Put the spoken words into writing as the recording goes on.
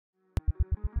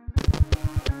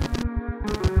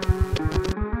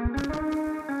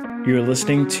You're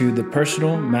listening to the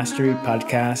Personal Mastery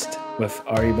Podcast with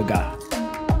Ari Baga,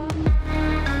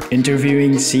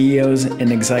 interviewing CEOs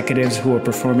and executives who are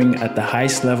performing at the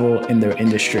highest level in their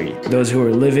industry, those who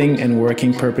are living and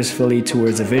working purposefully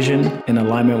towards a vision in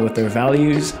alignment with their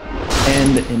values,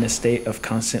 and in a state of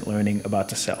constant learning about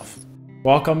the self.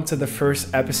 Welcome to the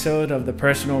first episode of the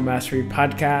Personal Mastery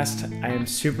Podcast. I am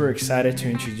super excited to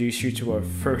introduce you to our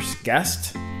first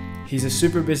guest. He's a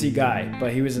super busy guy,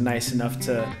 but he was nice enough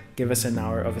to give us an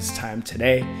hour of his time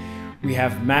today. We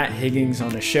have Matt Higgins on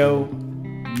the show.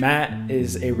 Matt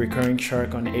is a recurring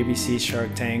shark on ABC's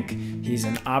Shark Tank. He's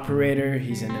an operator,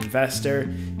 he's an investor.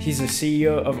 He's the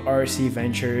CEO of RSE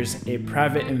Ventures, a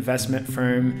private investment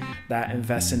firm that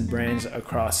invests in brands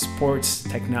across sports,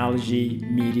 technology,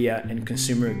 media, and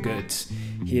consumer goods.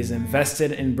 He has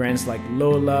invested in brands like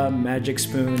Lolla, Magic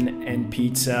Spoon, and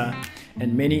Pizza,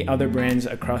 and many other brands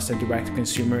across the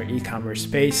direct-to-consumer e-commerce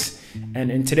space. And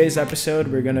in today's episode,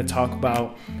 we're going to talk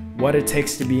about what it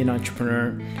takes to be an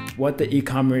entrepreneur, what the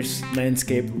e-commerce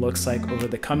landscape looks like over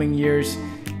the coming years,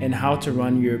 and how to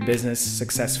run your business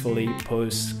successfully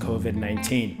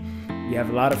post-COVID-19. We have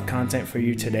a lot of content for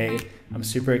you today. I'm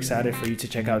super excited for you to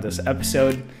check out this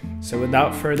episode. So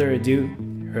without further ado,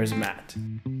 here's Matt.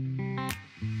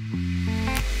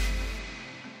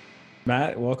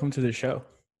 Matt, welcome to the show.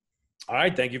 All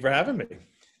right. Thank you for having me.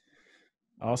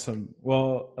 Awesome.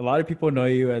 Well, a lot of people know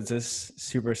you as this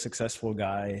super successful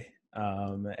guy,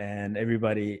 and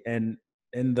everybody, and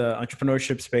in the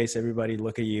entrepreneurship space, everybody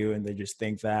look at you and they just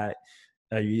think that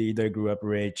you either grew up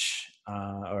rich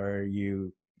or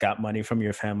you got money from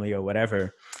your family or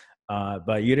whatever.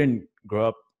 But you didn't grow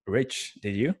up rich,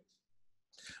 did you?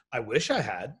 I wish I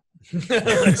had.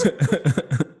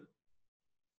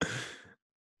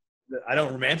 I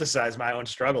don't romanticize my own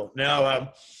struggle. No,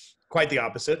 quite the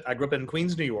opposite. I grew up in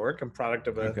Queens, New York. I'm product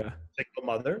of a single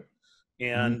mother.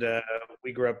 And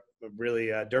we grew up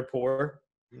really dirt poor.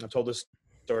 I've told this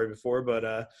story before,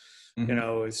 but, you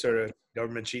know, it's sort of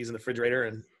government cheese in the refrigerator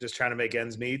and just trying to make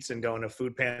ends meet and going to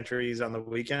food pantries on the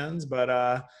weekends.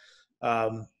 But you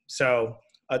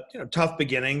know, tough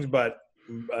beginnings, but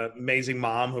amazing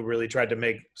mom who really tried to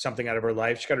make something out of her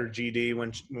life. She got her GED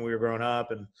when we were growing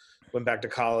up and went back to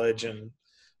college.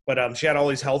 But she had all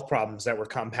these health problems that were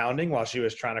compounding while she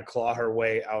was trying to claw her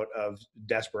way out of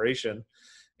desperation.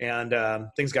 And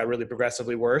things got really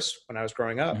progressively worse when I was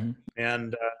growing up.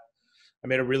 And I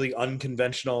made a really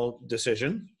unconventional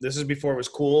decision. This is before it was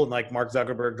cool. And like Mark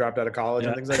Zuckerberg dropped out of college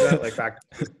and things like that. Like back,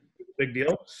 big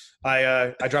deal.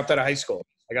 I dropped out of high school.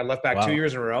 I got left back 2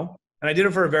 years in a row. And I did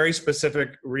it for a very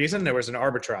specific reason. There was an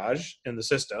arbitrage in the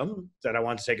system that I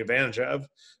wanted to take advantage of,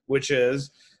 which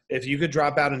is if you could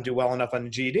drop out and do well enough on the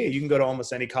GED, you can go to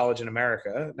almost any college in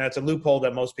America. Now, it's a loophole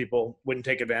that most people wouldn't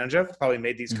take advantage of. Probably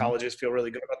made these colleges feel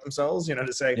really good about themselves, you know,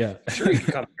 to say, sure, you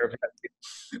can come here.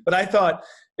 But I thought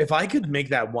if I could make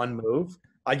that one move,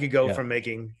 I could go from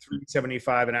making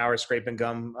 $3.75 an hour scraping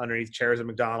gum underneath chairs at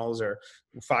McDonald's or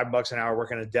 $5 an hour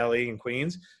working at a deli in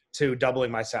Queens to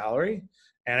doubling my salary.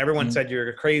 And everyone said,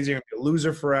 you're crazy, you're going to be a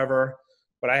loser forever.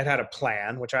 But I had a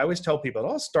plan, which I always tell people, it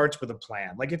all starts with a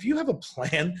plan. Like if you have a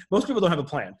plan, most people don't have a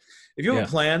plan. If you have a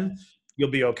plan,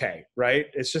 you'll be okay, right?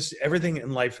 It's just everything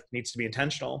in life needs to be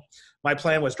intentional. My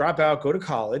plan was drop out, go to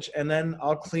college, and then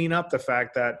I'll clean up the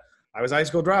fact that I was a high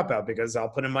school dropout because I'll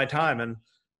put in my time. And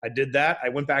I did that. I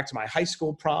went back to my high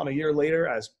school prom a year later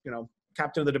as, you know,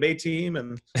 captain of the debate team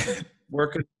and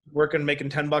working, making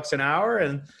 $10 an hour.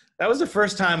 And that was the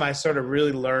first time I sort of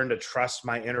really learned to trust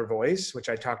my inner voice, which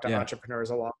I talk to entrepreneurs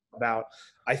a lot about.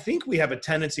 I think we have a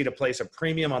tendency to place a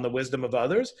premium on the wisdom of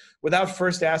others without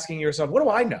first asking yourself, what do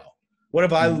I know? What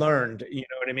have I learned? You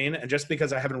know what I mean? And just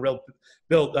because I haven't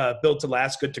built to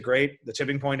last, good to great, The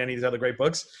Tipping Point, any of these other great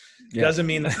books, doesn't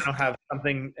mean that I don't have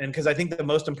something. And because I think the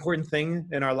most important thing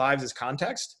in our lives is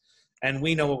context. And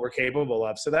we know what we're capable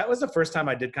of. So that was the first time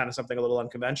I did kind of something a little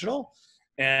unconventional.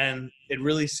 And it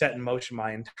really set in motion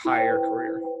my entire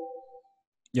career.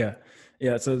 Yeah.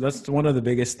 So that's one of the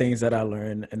biggest things that I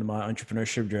learned in my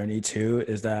entrepreneurship journey too,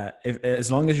 is that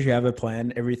as long as you have a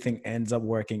plan, everything ends up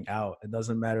working out. It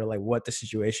doesn't matter like what the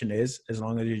situation is, as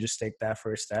long as you just take that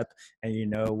first step and you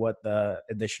know what the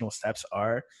additional steps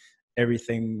are,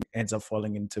 everything ends up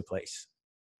falling into place.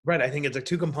 Right. I think it's like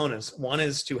two components. One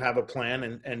is to have a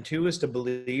plan, and two is to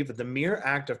believe that the mere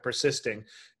act of persisting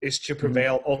is to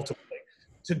prevail ultimately.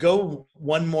 To go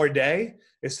one more day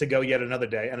is to go yet another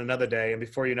day and another day. And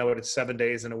before you know it, it's 7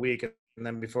 days in a week. And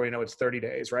then before you know it's 30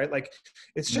 days, right? Like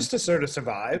it's just to sort of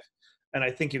survive. And I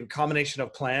think a combination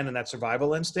of plan and that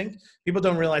survival instinct, people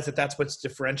don't realize that that's what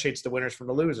differentiates the winners from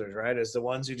the losers, right? Is the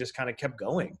ones who just kind of kept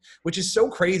going, which is so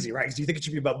crazy, right? Because you think it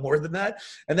should be about more than that.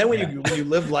 And then when you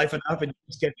live life enough and you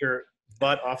just get your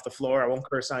butt off the floor, I won't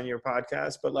curse on your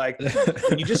podcast, but like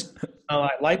when you just,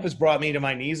 life has brought me to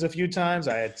my knees a few times.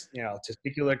 I had,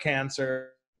 testicular cancer,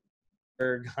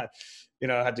 got,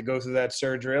 had to go through that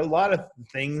surgery. A lot of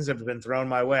things have been thrown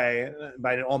my way.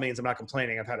 By all means, I'm not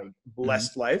complaining. I've had a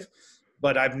blessed life.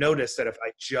 But I've noticed that if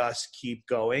I just keep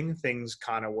going, things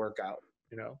kind of work out,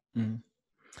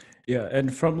 Yeah.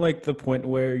 And from like the point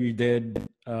where you did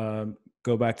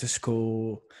go back to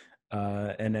school,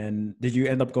 and then did you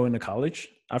end up going to college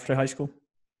after high school?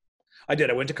 I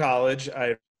did. I went to college.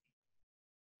 I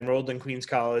enrolled in Queens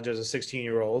College as a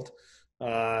 16-year-old.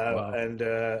 Wow. And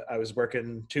I was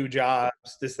working 2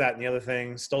 jobs, this, that, and the other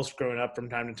thing, still screwing up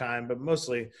from time to time, but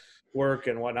mostly work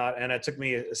and whatnot. And it took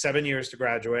me 7 years to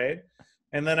graduate.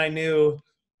 And then I knew,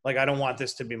 like, I don't want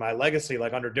this to be my legacy.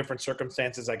 Like, under different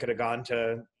circumstances, I could have gone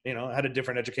to, had a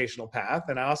different educational path.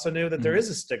 And I also knew that there is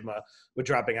a stigma with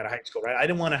dropping out of high school, right? I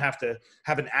didn't want to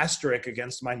have an asterisk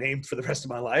against my name for the rest of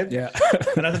my life. Yeah.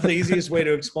 And I think the easiest way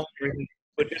to explain everything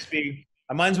would just be,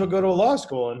 I might as well go to a law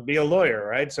school and be a lawyer,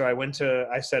 right? So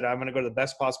I said, I'm going to go to the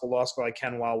best possible law school I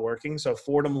can while working. So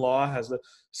Fordham Law has the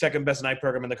second best night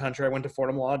program in the country. I went to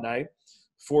Fordham Law at night,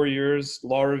 4 years,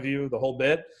 law review, the whole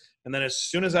bit. And then as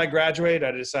soon as I graduated,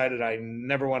 I decided I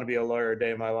never want to be a lawyer a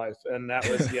day in my life. And that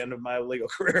was the end of my legal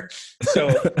career. So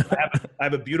I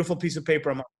have a beautiful piece of paper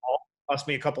on my wall. It cost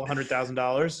me a couple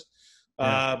 $100,000.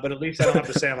 But at least I don't have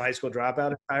to say I'm a high school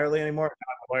dropout entirely anymore.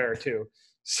 I'm a lawyer too.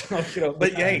 So,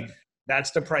 but hey,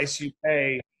 that's the price you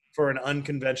pay for an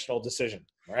unconventional decision,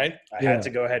 right? I had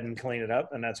to go ahead and clean it up,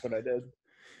 and that's what I did.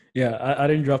 Yeah, I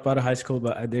didn't drop out of high school,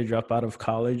 but I did drop out of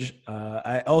college.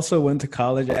 I also went to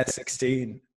college at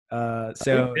 16. So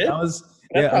that was,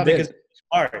 probably because you're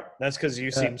smart. That's because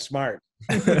you seem smart.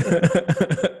 But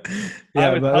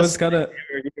it was kind of,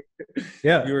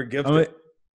 you were gifted.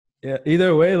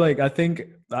 Either way, like, I think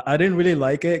I didn't really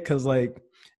like it because, like,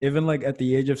 even like at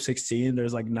the age of 16,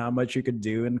 there's like not much you could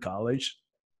do in college.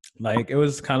 Like, it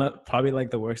was kind of probably like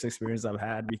the worst experience I've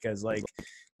had because like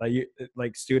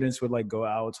students would like go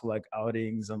out to like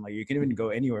outings and like you couldn't even go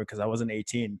anywhere because I wasn't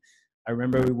 18. I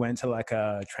remember we went to like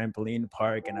a trampoline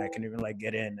park and I couldn't even like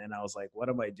get in, and I was like, what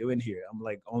am I doing here? I'm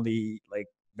like only like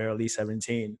barely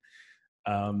 17.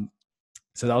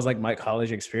 So that was like my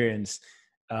college experience,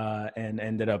 and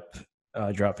ended up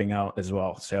dropping out as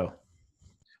well. So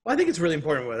well, I think it's really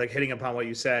important, like hitting upon what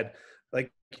you said,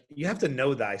 like you have to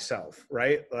know thyself,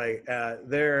 right? Like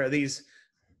there are these,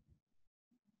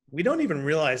 we don't even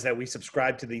realize that we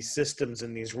subscribe to these systems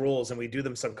and these rules, and we do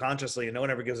them subconsciously, and no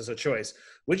one ever gives us a choice.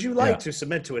 Would you like to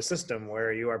submit to a system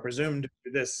where you are presumed to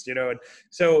do this, And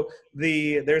so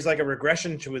there's like a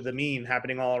regression to the mean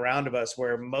happening all around of us,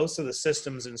 where most of the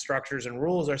systems and structures and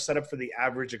rules are set up for the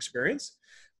average experience,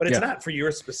 but it's not for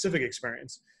your specific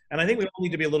experience. And I think we all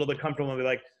need to be a little bit comfortable and be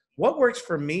like, what works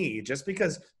for me? Just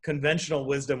because conventional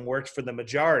wisdom works for the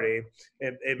majority,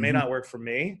 it may not work for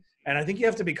me. And I think you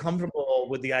have to be comfortable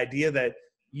with the idea that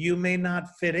you may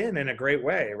not fit in a great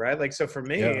way, right? Like, so for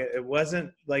me, it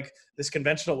wasn't like this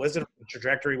conventional wisdom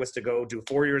trajectory was to go do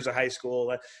 4 years of high school.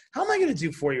 Like, how am I going to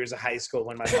do 4 years of high school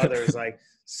when my mother is like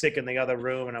sick in the other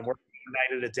room and I'm working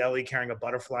night at a deli carrying a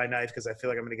butterfly knife because I feel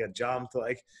like I'm going to get jumped?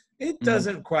 Like, it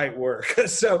doesn't quite work.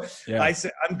 So I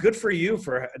said, I'm good for you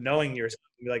for knowing yourself.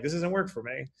 Be like, this doesn't work for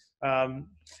me.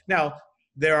 Now,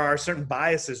 there are certain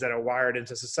biases that are wired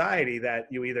into society that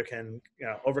you either can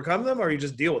overcome them or you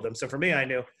just deal with them. So for me, I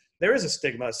knew there is a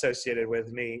stigma associated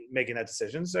with me making that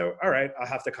decision. So, all right, I'll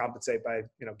have to compensate by,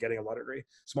 getting a law degree,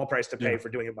 small price to pay for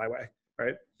doing it my way.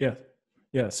 Right. Yeah.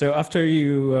 Yeah. So after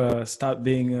you stopped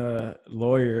being a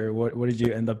lawyer, what did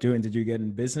you end up doing? Did you get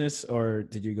in business or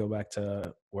did you go back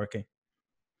to working?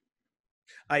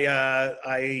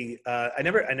 I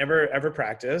never ever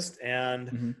practiced,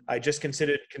 and I just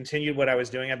continued what I was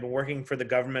doing. I've been working for the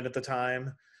government at the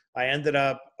time. I ended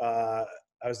up, I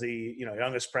was the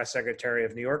youngest press secretary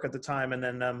of New York at the time, and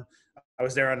then I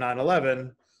was there on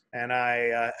 9/11, and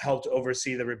I helped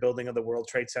oversee the rebuilding of the World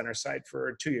Trade Center site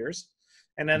for 2 years,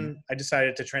 and then I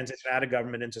decided to transition out of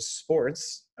government into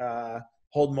sports,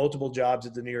 hold multiple jobs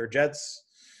at the New York Jets,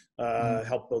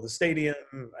 help build the stadium,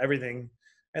 everything.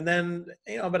 And then,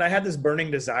 but I had this burning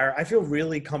desire. I feel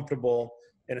really comfortable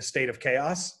in a state of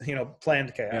chaos,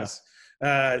 planned chaos.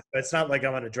 It's not like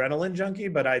I'm an adrenaline junkie,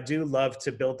 but I do love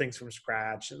to build things from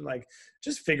scratch and like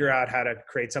just figure out how to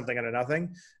create something out of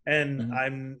nothing. And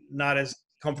I'm not as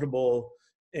comfortable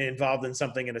involved in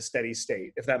something in a steady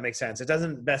state, if that makes sense. It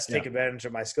doesn't best take advantage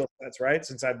of my skill sets, right?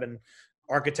 Since I've been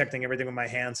architecting everything with my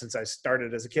hands since I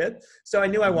started as a kid. So I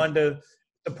knew I wanted to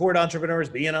support entrepreneurs,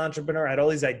 be an entrepreneur. I had all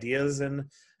these ideas, and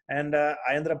I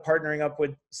ended up partnering up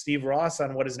with Steve Ross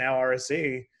on what is now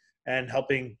RSE and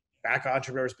helping back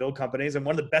entrepreneurs build companies. And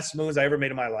one of the best moves I ever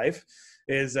made in my life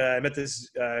is I met this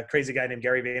crazy guy named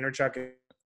Gary Vaynerchuk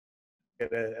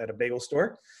at a bagel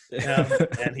store.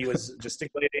 And he was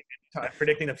gesticulating,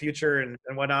 predicting the future and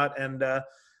whatnot. And I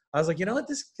was like, you know what,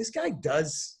 this guy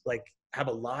does like have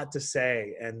a lot to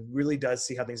say and really does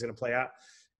see how things are going to play out.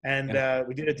 And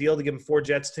we did a deal to give him 4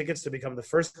 Jets tickets to become the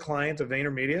first client of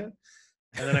VaynerMedia.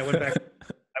 And then I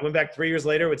went back 3 years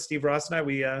later with Steve Ross and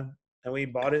we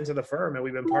bought into the firm, and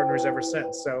we've been partners ever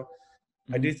since. So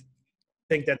I do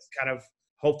think that's kind of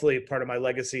hopefully part of my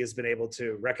legacy has been able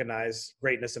to recognize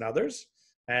greatness in others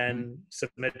and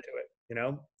submit to it, you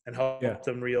know, and help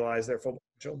them realize their full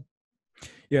potential.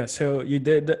 Yeah. So you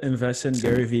did invest in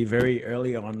Gary Vee very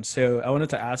early on. So I wanted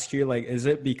to ask you, like, is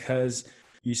it because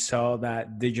you saw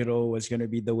that digital was going to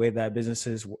be the way that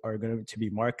businesses are going to be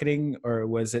marketing, or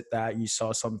was it that you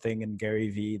saw something in Gary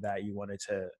Vee that you wanted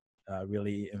to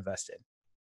really invest in?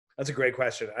 That's a great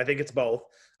question. I think it's both.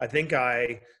 I think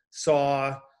I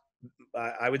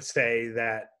would say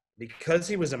that because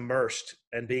he was immersed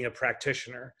and being a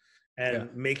practitioner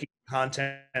and making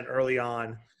content early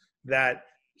on, that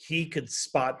he could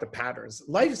spot the patterns.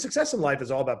 Success in life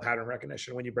is all about pattern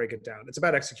recognition when you break it down. It's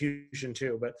about execution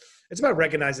too, but it's about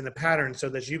recognizing the pattern so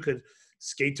that you could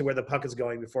skate to where the puck is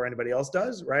going before anybody else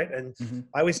does, right? And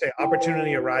I always say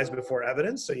opportunity arrives before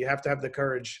evidence. So you have to have the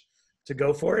courage to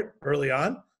go for it early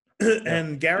on.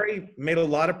 And Gary made a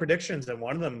lot of predictions, and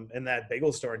one of them in that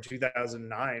bagel store in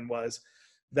 2009 was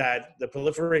that the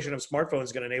proliferation of smartphones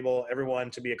is going to enable everyone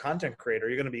to be a content creator.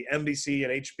 You're going to be NBC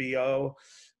and HBO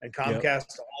and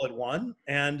Comcast all at one,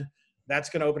 and that's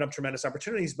going to open up tremendous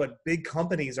opportunities. But big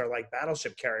companies are like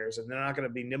battleship carriers, and they're not going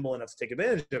to be nimble enough to take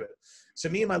advantage of it. So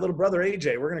me and my little brother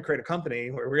AJ, we're going to create a company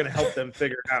where we're going to help them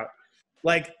figure it out.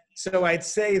 Like, so I'd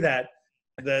say that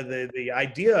the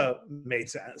idea made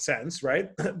sense, right?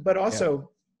 But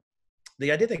also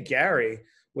the idea that Gary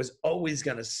was always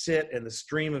going to sit in the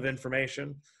stream of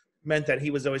information meant that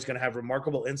he was always going to have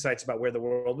remarkable insights about where the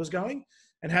world was going.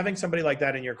 And having somebody like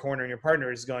that in your corner and your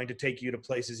partner is going to take you to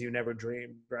places you never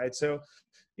dreamed, right? So,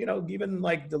 you know, even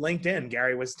like the LinkedIn,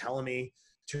 Gary was telling me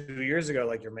 2 years ago,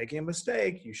 like, you're making a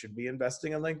mistake. You should be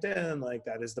investing in LinkedIn. Like,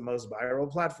 that is the most viral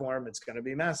platform. It's going to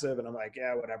be massive. And I'm like,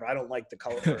 yeah, whatever. I don't like the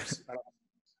colors.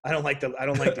 I don't like the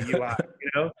UI, you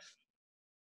know?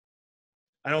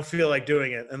 I don't feel like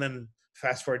doing it. And then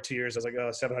fast forward 2 years, I was like,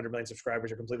 oh, 700 million subscribers.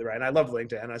 You're completely right. And I love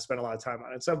LinkedIn. I spent a lot of time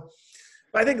on it. So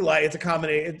I think like it's a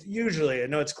combination. Usually, I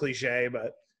know it's cliche,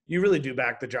 but you really do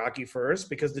back the jockey first,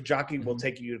 because the jockey will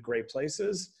take you to great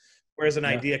places, whereas an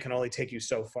idea can only take you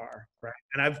so far, right?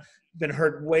 And I've been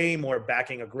hurt way more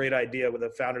backing a great idea with a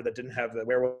founder that didn't have the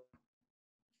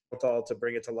wherewithal to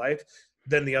bring it to life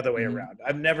than the other way around.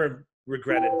 I've never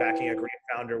regretted backing a great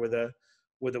founder with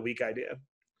a weak idea.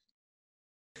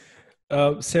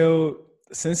 So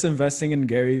since investing in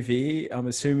Gary Vee, I'm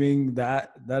assuming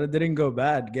that it didn't go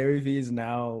bad. Gary Vee is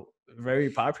now very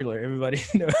popular. Everybody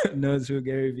knows who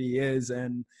Gary Vee is,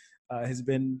 and has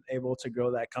been able to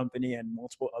grow that company and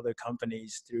multiple other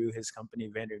companies through his company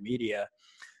VaynerMedia.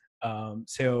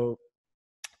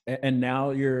 And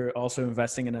now you're also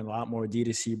investing in a lot more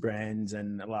D2C brands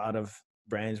and a lot of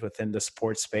brands within the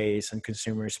sports space and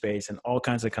consumer space and all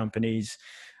kinds of companies.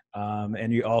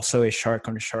 And you're also a shark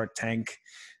on Shark Tank.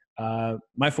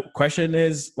 My question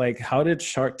is, like, how did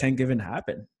Shark Tank even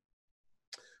happen?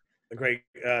 A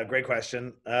great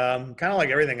question. Kind of like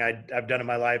everything I've done in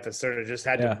my life, I sort of just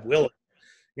had to will it.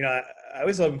 You know, I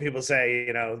always love when people say,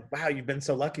 you know, wow, you've been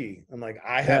so lucky. I'm like,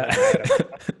 I haven't.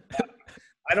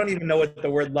 I don't even know what the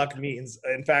word luck means.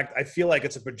 In fact, I feel like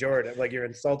it's a pejorative, like you're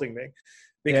insulting me,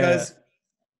 because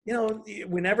you know,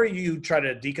 whenever you try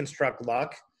to deconstruct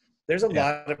luck, there's a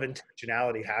lot of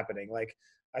intentionality happening. Like,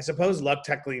 I suppose luck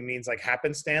technically means like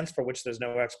happenstance for which there's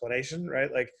no explanation,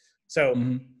 right? Like, so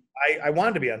I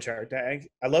wanted to be on Shark Tank.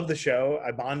 I love the show.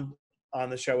 I bond on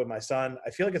the show with my son. I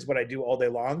feel like it's what I do all day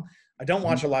long. I don't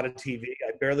watch a lot of TV.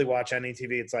 I barely watch any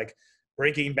TV. It's like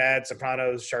Breaking Bad,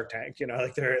 Sopranos, Shark Tank, you know,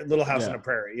 like they're Little House on the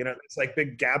Prairie, you know, it's like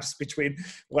big gaps between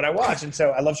what I watch. And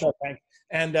so I love Shark Tank.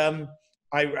 And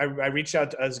I reached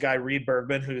out to this guy, Reed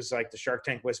Bergman, who's like the Shark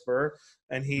Tank whisperer,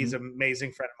 and he's an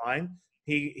amazing friend of mine.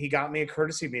 He got me a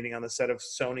courtesy meeting on the set of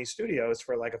Sony Studios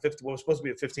for like what was supposed to be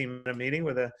a 15-minute meeting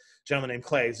with a gentleman named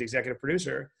Clay, who's the executive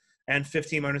producer. and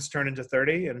 15 minutes turn into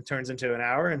 30 and turns into an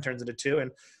hour and turns into 2.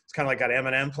 And it's kind of like got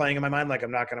Eminem playing in my mind. Like,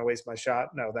 I'm not going to waste my shot.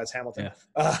 No, that's Hamilton.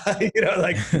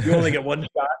 Like you only get one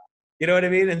shot, you know what I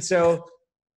mean? And so,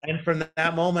 and from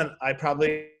that moment, I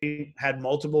probably had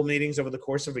multiple meetings over the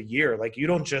course of a year. Like, you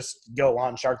don't just go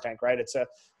on Shark Tank, right?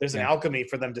 There's an alchemy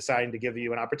for them deciding to give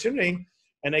you an opportunity.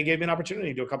 And they gave me an opportunity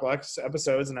to do a couple of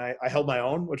episodes, and I held my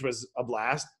own, which was a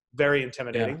blast, very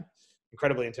intimidating,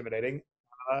 incredibly intimidating.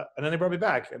 And then they brought me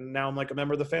back, and now I'm like a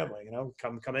member of the family,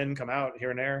 come in, come out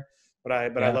here and there. But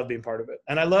I love being part of it.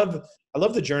 And I love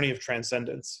the journey of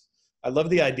transcendence. I love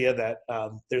the idea that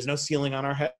there's no ceiling on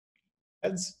our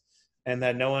heads, and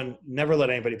that never let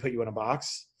anybody put you in a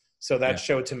box. So that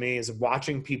show to me is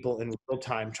watching people in real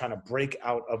time trying to break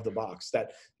out of the box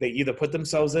that they either put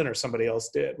themselves in or somebody else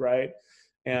did, right?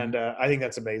 And I think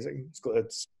that's amazing.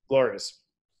 It's glorious.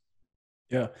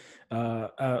 Yeah.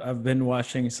 I've been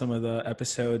watching some of the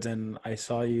episodes, and I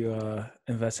saw you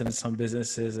invested in some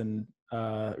businesses and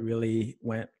really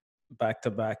went back to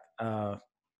back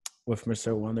with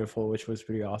Mr. Wonderful, which was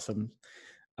pretty awesome.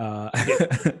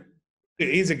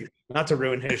 He's not to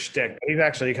ruin his shtick, but he's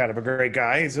actually kind of a great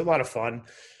guy. He's a lot of fun.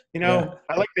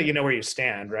 I like that you know where you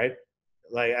stand, right?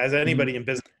 Like, as anybody in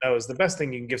business knows, the best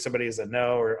thing you can give somebody is a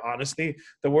no or honesty.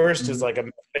 The worst is like a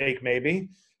fake maybe.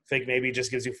 Fake maybe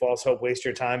just gives you false hope, waste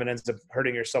your time, and ends up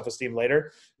hurting your self-esteem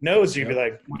later. No's, you'd be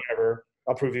like, whatever,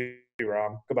 I'll prove you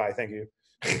wrong. Goodbye, thank you.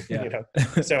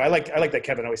 So I like that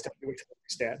Kevin always tells me where you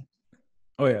stand.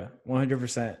 Oh yeah,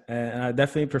 100%. And I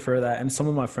definitely prefer that. And some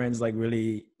of my friends like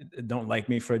really don't like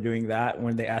me for doing that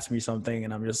when they ask me something,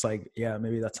 and I'm just like, yeah,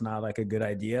 maybe that's not like a good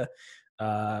idea.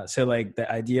 So like the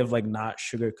idea of like not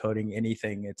sugarcoating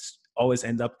anything, it's always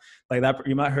end up like that.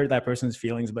 You might hurt that person's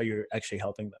feelings, but you're actually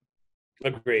helping them.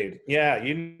 Agreed. Yeah.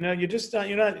 You just,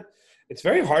 you're not, it's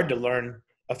very hard to learn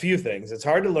a few things. It's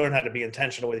hard to learn how to be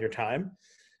intentional with your time,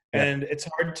 and it's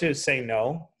hard to say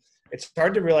no. It's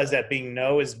hard to realize that being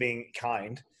no is being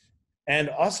kind. And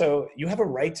also, you have a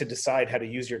right to decide how to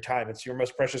use your time. It's your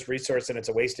most precious resource, and it's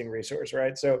a wasting resource,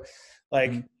 right? So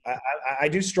like, I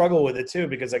do struggle with it too,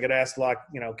 because I get asked a lot,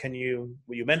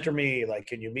 will you mentor me? Like,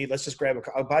 can you meet? Let's just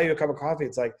I'll buy you a cup of coffee.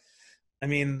 It's like, I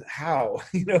mean, how?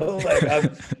 Like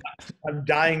I'm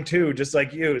dying too, just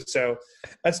like you. So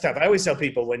that's tough. I always tell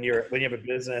people when you have a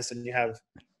business and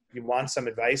you want some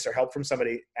advice or help from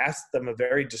somebody, ask them a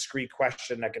very discreet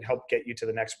question that can help get you to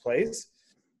the next place.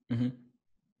 Mm-hmm.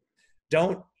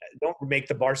 Don't make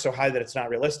the bar so high that it's not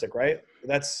realistic, right?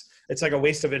 It's like a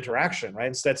waste of interaction, right?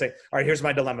 Instead say, all right, here's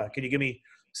my dilemma. Can you give me,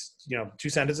 2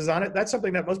 sentences on it? That's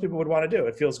something that most people would want to do.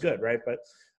 It feels good, right? But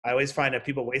I always find that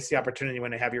people waste the opportunity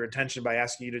when they have your attention by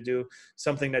asking you to do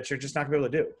something that you're just not going to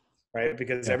be able to do, right?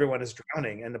 Because everyone is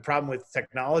drowning. And the problem with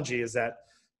technology is that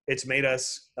it's made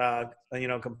us,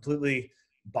 completely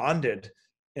bonded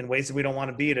in ways that we don't want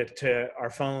to be to our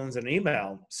phones and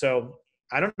email. So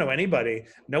I don't know anybody.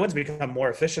 No one's become more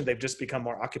efficient. They've just become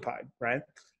more occupied, right?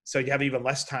 So you have even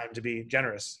less time to be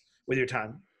generous with your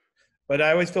time. But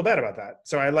I always feel bad about that.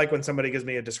 So I like when somebody gives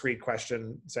me a discreet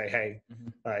question, say, hey,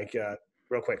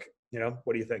 real quick,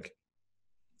 what do you think?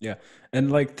 Yeah.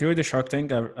 And like through the Shark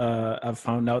Tank, I've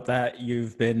found out that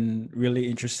you've been really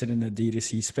interested in the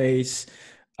D2C space.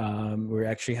 We're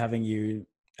actually having you,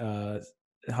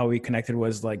 how we connected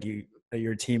was like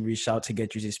your team reached out to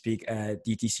get you to speak at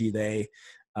DTC Day,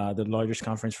 the largest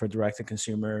conference for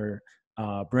direct-to-consumer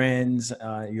brands.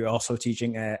 You're also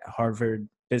teaching at Harvard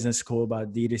Business School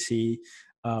about D2C.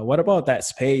 What about that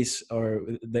space or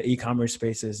the e-commerce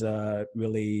space is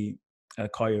really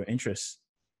call your interest?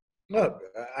 Look,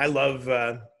 I love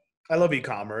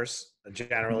e-commerce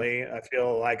generally. I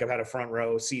feel like I've had a front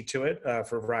row seat to it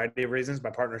for a variety of reasons.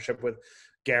 My partnership with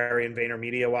Gary and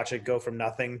VaynerMedia, watch it go from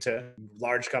nothing to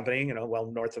large company, well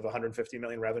north of 150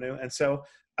 million revenue. And so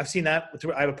I've seen that.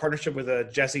 I have a partnership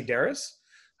with Jesse Darris,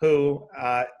 who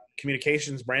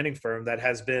communications branding firm that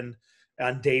has been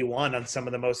on day one on some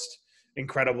of the most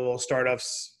incredible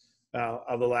startups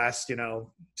of the last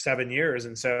 7 years.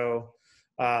 And so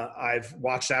I've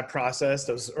watched that process,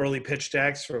 those early pitch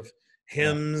decks for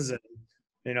Hims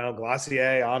and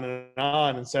Glossier, on and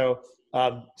on. And so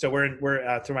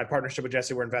we're through my partnership with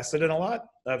Jesse, we're invested in a lot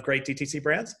of great DTC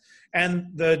brands. And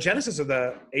the genesis of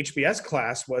the HBS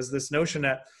class was this notion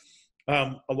that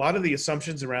a lot of the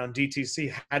assumptions around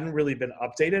DTC hadn't really been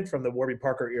updated from the Warby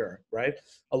Parker era, right?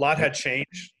 A lot had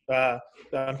changed.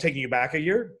 I'm taking you back a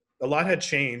year. A lot had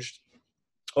changed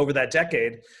over that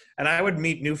decade. And I would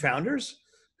meet new founders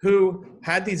who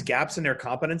had these gaps in their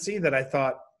competency that I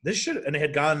thought and they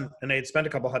had gone and they had spent a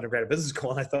couple $100,000 at business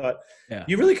school. And I thought,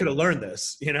 you really could have learned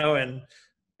this, and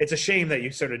it's a shame that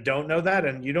you sort of don't know that,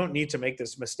 and you don't need to make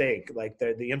this mistake. Like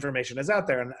the information is out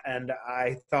there. And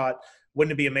I thought,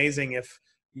 wouldn't it be amazing if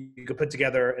you could put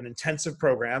together an intensive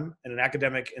program in an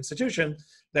academic institution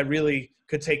that really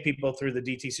could take people through the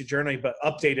DTC journey, but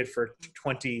updated for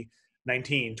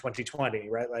 2019, 2020,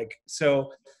 right? Like,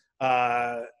 so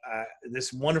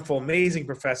this wonderful, amazing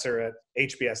professor at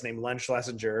HBS named Len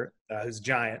Schlesinger, who's a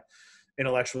giant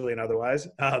intellectually and otherwise.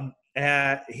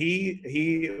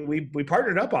 We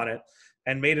partnered up on it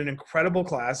and made an incredible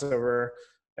class over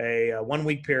a 1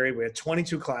 week period. We had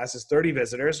 22 classes, 30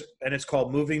 visitors, and it's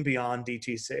called Moving Beyond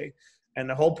DTC. And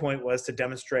the whole point was to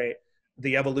demonstrate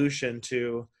the evolution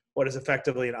to what is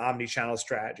effectively an omni-channel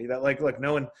strategy. That like, look,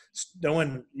 no one,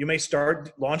 you may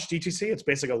launch DTC. It's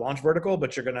basically a launch vertical,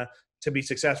 but you're to be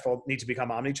successful, need to become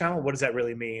omni-channel. What does that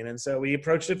really mean? And so we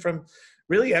approached it from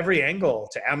really every angle,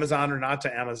 to Amazon or not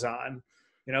to Amazon.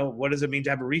 What does it mean to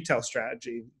have a retail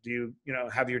strategy? Do you,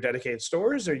 have your dedicated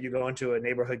stores, or you go into a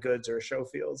neighborhood goods or a show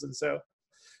fields? And so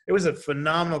it was a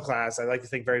phenomenal class. I like to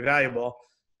think very valuable.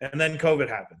 And then COVID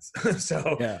happens.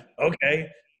 So, okay,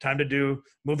 time to do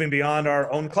Moving Beyond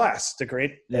our own class to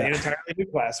create an entirely new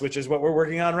class, which is what we're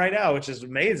working on right now, which is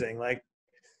amazing. Like,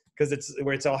 because it's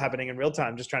where it's all happening in real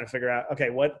time, just trying to figure out, okay,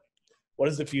 what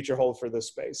does the future hold for this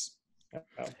space?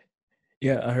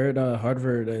 Yeah, I heard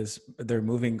Harvard they're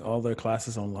moving all their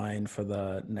classes online for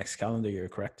the next calendar year,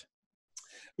 correct?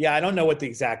 Yeah, I don't know what the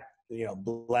exact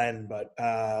blend, but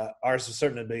ours will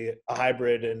certainly be a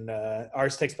hybrid, and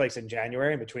ours takes place in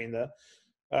January in between the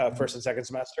first and second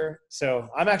semester. So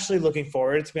I'm actually looking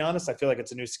forward, to be honest. I feel like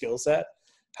it's a new skill set.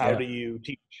 How do you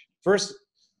teach? First,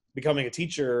 becoming a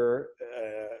teacher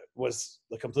was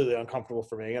completely uncomfortable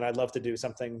for me, and I'd love to do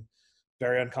something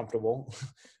very uncomfortable.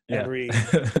 At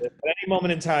any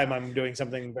moment in time, I'm doing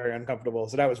something very uncomfortable.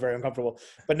 So that was very uncomfortable.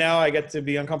 But now I get to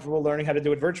be uncomfortable learning how to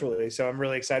do it virtually. So I'm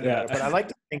really excited about it. But I like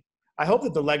to think, I hope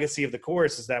that the legacy of the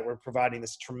course is that we're providing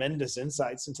this tremendous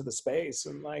insights into the space,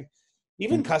 and like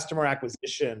even customer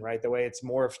acquisition, right? The way it's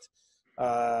morphed,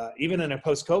 even in a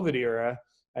post-COVID era,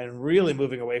 and really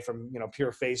moving away from,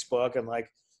 pure Facebook, and like,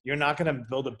 you're not going to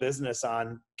build a business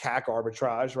on CAC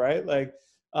arbitrage, right? Like,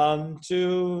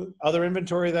 to other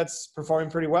inventory that's performing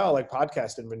pretty well, like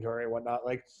podcast inventory and whatnot.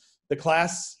 Like, the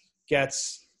class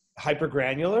gets hyper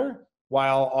granular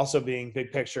while also being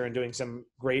big picture and doing some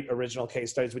great original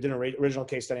case studies. We did an original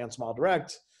case study on Small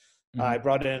Direct. I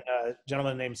brought in a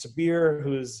gentleman named Sabir,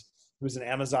 who's an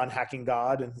Amazon hacking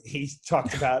god, and he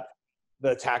talked about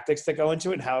the tactics that go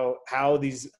into it, and how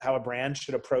a brand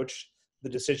should approach the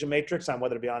decision matrix on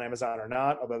whether to be on Amazon or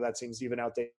not, although that seems even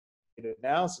outdated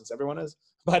now since everyone is.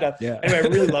 But anyway, I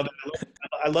really love it.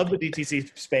 I love the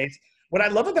DTC space. What I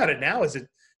love about it now is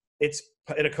it's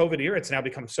in a COVID era, it's now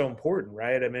become so important,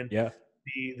 right? I mean,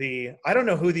 I don't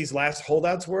know who these last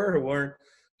holdouts were who weren't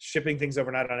shipping things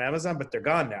overnight on Amazon, but they're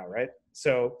gone now, right?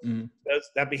 So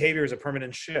that behavior is a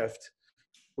permanent shift,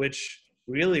 which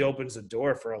really opens the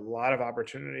door for a lot of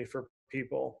opportunity for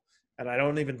people. And I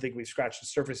don't even think we've scratched the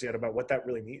surface yet about what that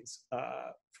really means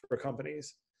for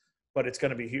companies. But it's going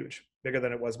to be huge, bigger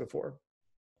than it was before.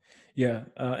 Yeah.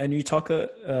 And you talk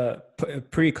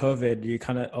pre-COVID, you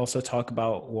kind of also talk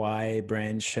about why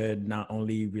brands should not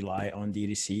only rely on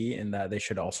DTC, and that they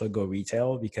should also go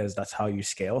retail, because that's how you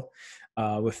scale.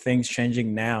 With things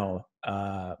changing now,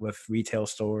 with retail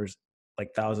stores,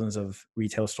 like thousands of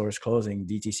retail stores closing,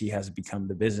 DTC has become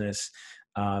the business.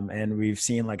 And we've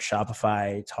seen like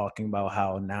Shopify talking about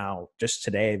how now, just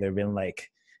today, they've been like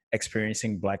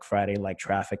experiencing Black Friday like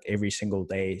traffic every single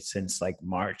day since like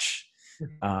March.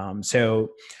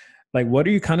 So like, what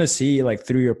do you kind of see like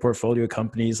through your portfolio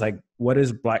companies? Like, what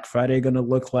is Black Friday going to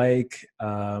look like?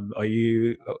 What are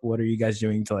you guys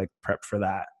doing to like prep for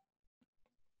that?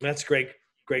 That's great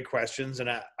questions. And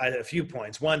I a few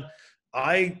points. One,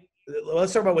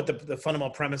 let's talk about what the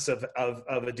fundamental premise of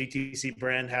a DTC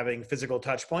brand having physical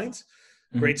touch points.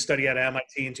 Great study at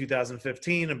MIT in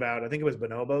 2015 about, I think it was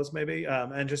bonobos maybe,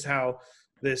 and just how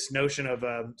this notion of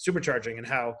supercharging, and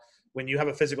how when you have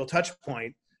a physical touch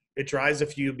point, it drives a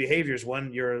few behaviors.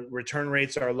 One, your return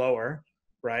rates are lower,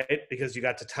 right? Because you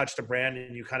got to touch the brand,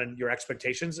 and your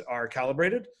expectations are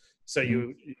calibrated. So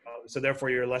so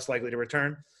therefore you're less likely to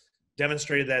return.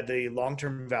 Demonstrated that the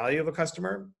long-term value of a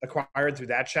customer acquired through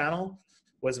that channel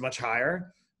was much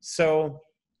higher. So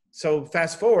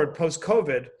fast forward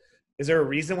post-COVID, is there a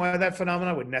reason why that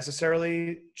phenomenon would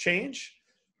necessarily change?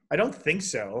 I don't think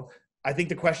so. I think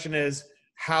the question is,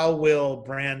 how will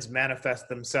brands manifest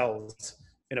themselves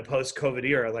in a post-COVID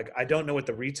era? Like, I don't know what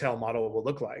the retail model will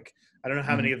look like. I don't know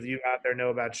how many of you out there know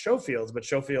about show fields, but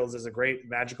show fields is a great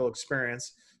magical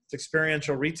experience. It's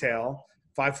experiential retail,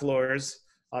 5 floors,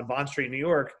 on Bond Street, New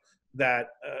York, that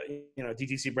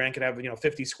DTC brand could have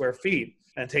 50 square feet,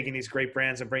 and taking these great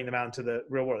brands and bringing them out into the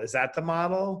real world. Is that the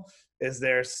model? Is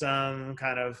there some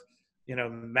kind of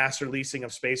master leasing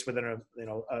of space within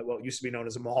what used to be known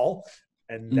as a mall?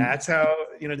 And that's how,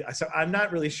 so I'm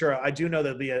not really sure. I do know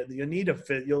that you need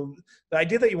the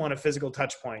idea that you want a physical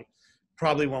touch point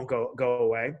probably won't go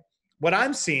away. What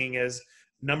I'm seeing is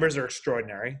numbers are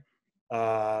extraordinary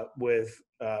with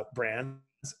brands.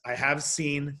 I have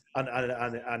seen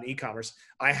on e-commerce,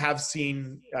 I have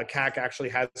seen CAC actually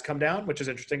has come down, which is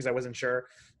interesting because I wasn't sure,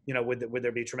 would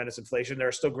there be tremendous inflation? There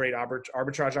are still great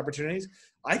arbitrage opportunities.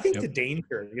 I think the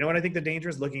danger, what I think the danger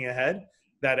is looking ahead,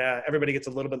 that everybody gets a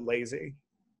little bit lazy,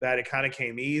 that it kind of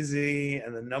came easy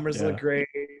and the numbers look great.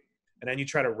 And then you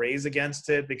try to raise against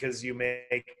it because you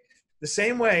make the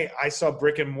same way I saw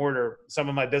brick and mortar. Some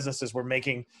of my businesses were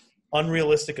making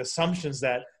unrealistic assumptions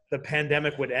that the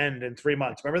pandemic would end in 3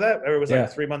 months. Remember that? Or it was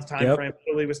like 3 months time frame.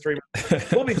 Literally was 3 months.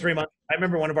 It will be 3 months. I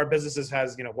remember one of our businesses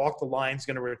has, Walk the Line's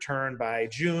going to return by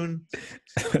June.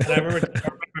 And I remember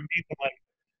like,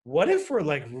 what if we're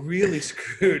like really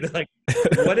screwed? Like,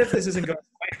 what if this isn't going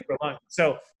quite for long?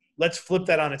 So let's flip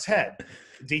that on its head.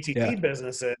 DTC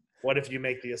businesses, what if you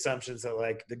make the assumptions that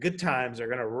like the good times are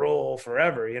going to roll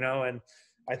forever, And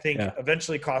I think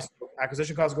eventually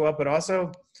acquisition costs go up, but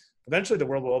also eventually the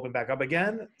world will open back up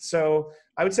again. So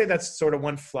I would say that's sort of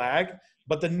one flag,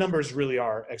 but the numbers really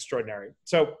are extraordinary.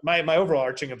 So my overall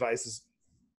arching advice is,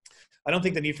 I don't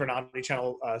think the need for an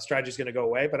omni-channel strategy is going to go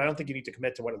away, but I don't think you need to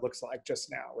commit to what it looks like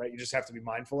just now, right? You just have to be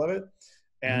mindful of it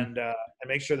and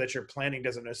make sure that your planning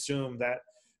doesn't assume that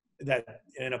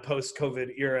in a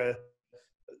post-COVID era,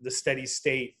 the steady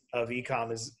state of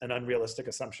e-com is an unrealistic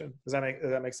assumption. Does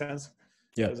that make sense?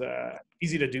 Yeah. It's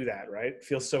easy to do that, right? It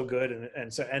feels so good.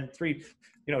 And three,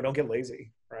 don't get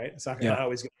lazy, right? It's not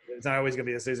always going to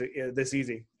be this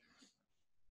easy.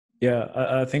 Yeah.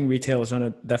 I think retail is going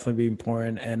to definitely be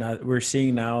important. And we're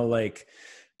seeing now like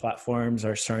platforms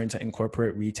are starting to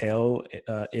incorporate retail,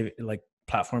 like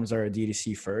platforms that are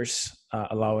DTC first,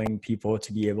 allowing people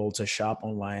to be able to shop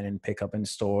online and pick up in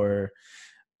store.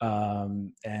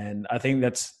 And I think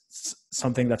that's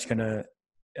something that's going to,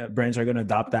 brands are going to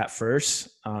adopt that first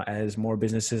as more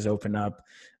businesses open up.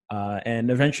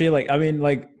 And eventually,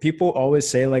 people always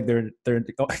say like they're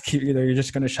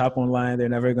just going to shop online. They're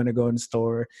never going to go in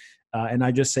store. And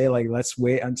I just say like, let's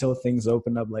wait until things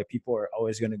open up. Like people are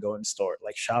always going to go in store.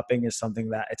 Like shopping is something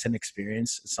that it's an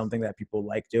experience. It's something that people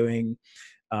like doing,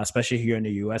 especially here in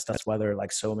the US. That's why there are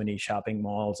like so many shopping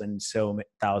malls and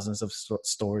thousands of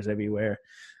stores everywhere.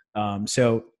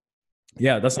 So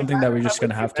yeah, that's something that we're just going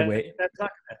to have to wait.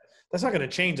 That's not going to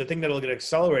change. The thing that'll get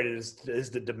accelerated is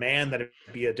the demand that it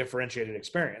be a differentiated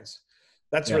experience.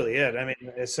 That's really it. I mean,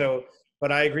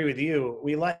 but I agree with you.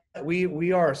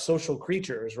 We are social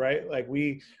creatures, right?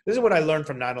 This is what I learned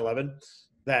from 9/11,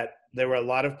 that there were a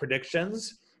lot of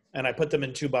predictions and I put them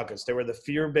in two buckets. There were the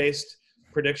fear-based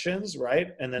predictions,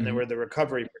 right? And then there were the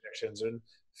recovery predictions. And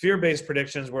fear-based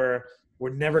predictions were, we're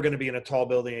never going to be in a tall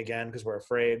building again because we're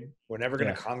afraid. We're never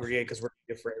going to congregate because we're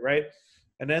afraid, right?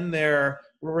 And then there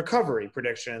were recovery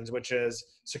predictions, which is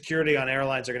security on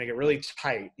airlines are going to get really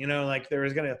tight.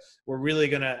 We're really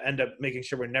going to end up making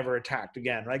sure we're never attacked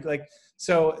again, right?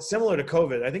 So similar to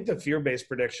COVID, I think the fear-based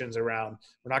predictions around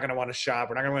we're not going to want to shop,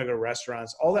 we're not going to want to go to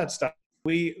restaurants, all that stuff.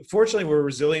 Fortunately, we're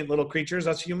resilient little creatures,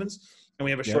 us humans, and we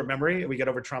have a short memory. We get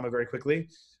over trauma very quickly.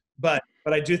 But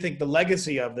I do think the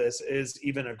legacy of this is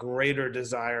even a greater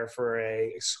desire for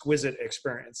a exquisite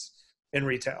experience in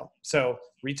retail. So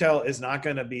retail is not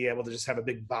going to be able to just have a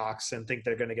big box and think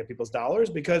they're going to get people's dollars,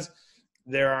 because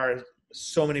there are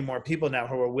so many more people now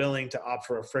who are willing to opt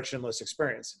for a frictionless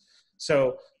experience.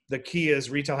 So the key is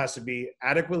retail has to be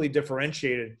adequately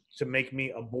differentiated to make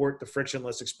me abort the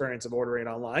frictionless experience of ordering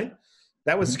online.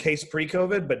 That was the case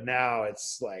pre-COVID, but now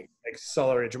it's like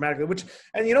accelerated dramatically,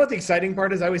 and you know what the exciting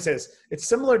part is? I always say this, it's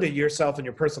similar to yourself in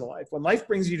your personal life. When life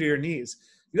brings you to your knees,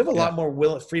 you have a lot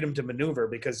more freedom to maneuver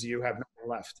because you have nothing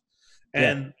left.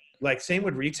 And same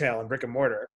with retail and brick and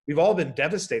mortar. We've all been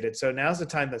devastated. So now's the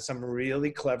time that some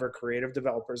really clever creative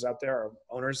developers out there, or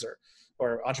owners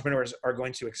or entrepreneurs, are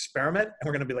going to experiment. And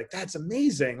we're going to be like, that's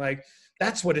amazing. Like,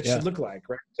 that's what it should look like,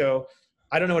 right? So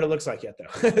I don't know what it looks like yet,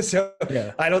 though. So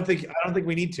I don't think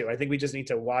we need to. I think we just need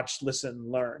to watch,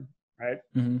 listen, learn, right?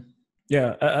 Mm-hmm.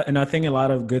 Yeah. And I think a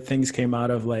lot of good things came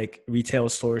out of like retail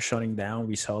stores shutting down.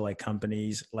 We saw like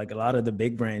companies, like a lot of the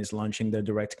big brands launching their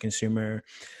direct to consumer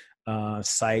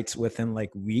sites within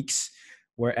like weeks.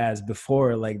 Whereas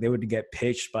before, like they would get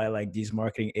pitched by like these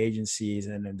marketing agencies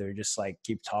and then they're just like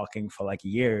keep talking for like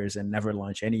years and never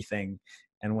launch anything.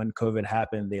 And when COVID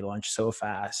happened, they launched so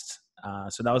fast.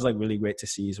 So that was like really great to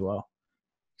see as well.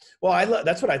 Well,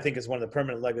 that's what I think is one of the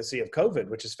permanent legacy of COVID,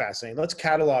 which is fascinating. Let's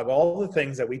catalog all the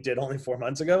things that we did only 4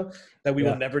 months ago that we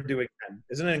will never do again.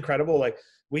 Isn't it incredible? Like,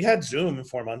 we had Zoom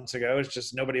 4 months ago. It's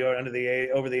just nobody over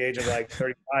the age of like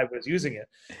 35 was using it.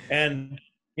 And,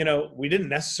 you know, we didn't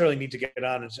necessarily need to get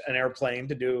on an airplane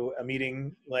to do a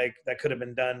meeting like that could have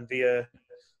been done via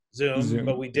Zoom,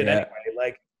 but we did anyway.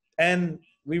 Like, and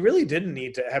we really didn't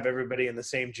need to have everybody in the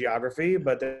same geography,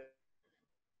 but there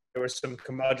were some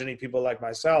curmudgeon people like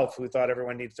myself who thought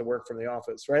everyone needs to work from the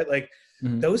office, right? Like,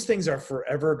 those things are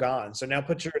forever gone. So now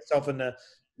put yourself in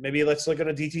maybe let's look at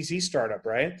a DTC startup,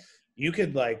 right? You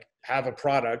could like have a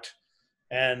product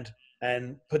and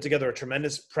put together a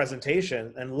tremendous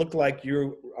presentation and look like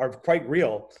you are quite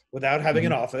real without having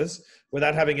an office,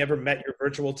 without having ever met your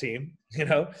virtual team, you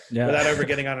know, without ever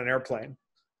getting on an airplane.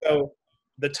 So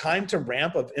the time to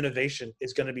ramp of innovation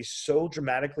is going to be so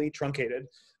dramatically truncated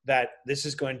that this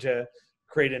is going to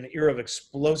create an era of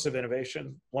explosive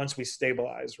innovation once we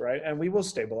stabilize, right? And we will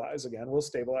stabilize again. We'll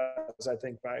stabilize, I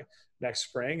think, by next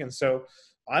spring. And so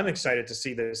I'm excited to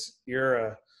see this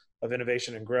era of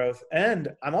innovation and growth. And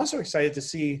I'm also excited to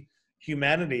see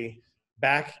humanity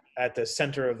back at the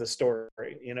center of the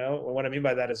story. You know, what I mean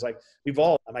by that is like, we've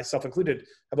all, myself included,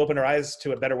 have opened our eyes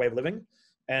to a better way of living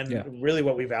and really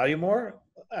what we value more.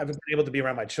 I've been able to be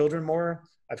around my children more.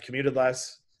 I've commuted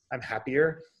less. I'm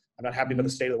happier. I'm not happy about the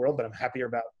state of the world, but I'm happier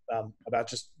about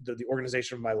just the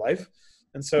organization of my life.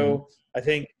 And so I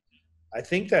think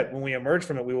that when we emerge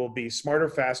from it, we will be smarter,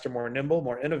 faster, more nimble,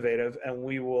 more innovative, and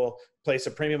we will place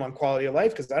a premium on quality of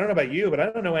life. Because I don't know about you, but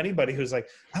I don't know anybody who's like,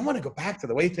 I want to go back to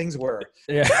the way things were.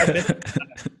 Yeah. I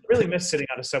really miss sitting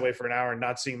on a subway for an hour and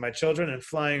not seeing my children and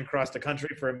flying across the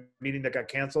country for a meeting that got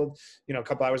canceled, you know, a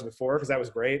couple hours before, because that was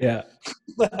great. Yeah.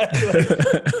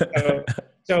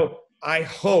 So I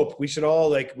hope we should all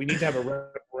we need to have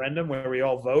a referendum where we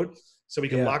all vote so we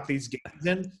can lock these games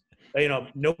in. You know,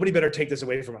 nobody better take this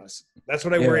away from us. That's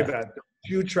what I worry about. Don't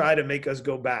you try to make us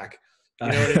go back. You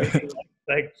know what I mean?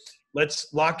 Like,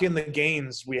 let's lock in the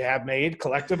gains we have made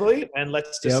collectively, and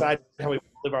let's decide how we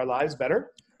live our lives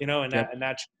better. You know, and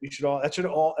that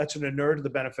should inure to the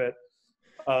benefit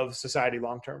of society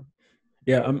long term.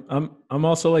 Yeah, I'm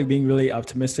also like being really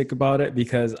optimistic about it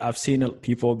because I've seen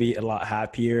people be a lot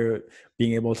happier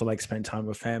being able to like spend time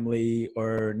with family,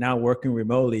 or now working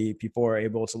remotely, people are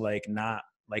able to like not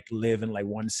like live in like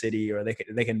one city, or they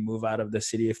can move out of the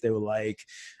city if they would like.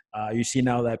 You see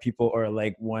now that people are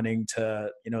like wanting to,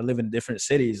 you know, live in different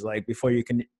cities. Like before you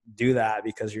can do that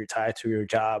because you're tied to your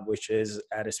job, which is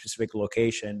at a specific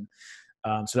location.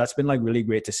 So that's been like really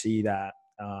great to see that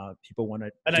people want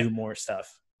to do more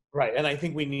stuff. Right. And I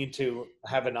think we need to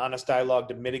have an honest dialogue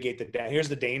to mitigate here's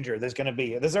the danger. There's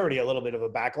already a little bit of a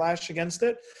backlash against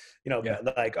it, you know,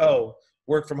 like, oh,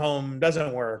 work from home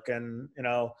doesn't work. And, you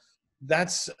know,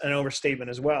 that's an overstatement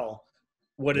as well.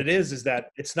 What it is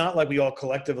that it's not like we all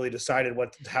collectively decided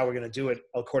how we're going to do it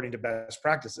according to best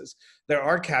practices. There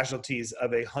are casualties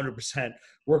of 100%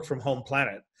 work from home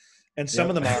planet. And some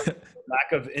of them are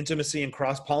lack of intimacy and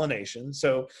cross-pollination.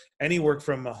 So any work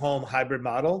from a home hybrid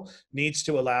model needs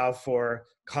to allow for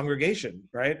congregation,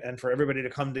 right? And for everybody to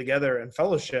come together and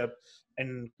fellowship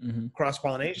and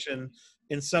cross-pollination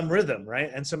in some rhythm,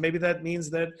 right? And so maybe that means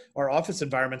that our office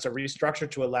environments are restructured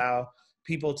to allow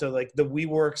people to like the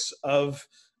WeWorks of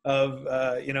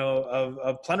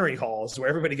plenary halls where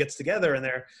everybody gets together and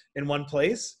they're in one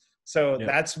place. So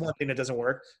that's one thing that doesn't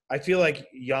work. I feel like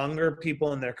younger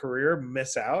people in their career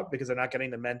miss out because they're not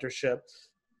getting the mentorship.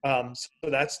 So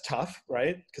that's tough,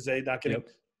 right? Because they're not getting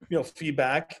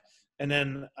feedback. And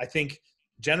then I think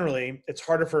generally it's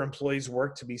harder for employees'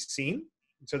 work to be seen.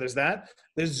 So there's that.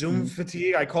 There's Zoom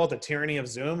fatigue. I call it the tyranny of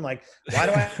Zoom. Like, why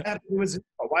do I have to do a Zoom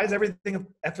call? Why is everything an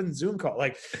effing Zoom call?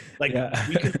 Like we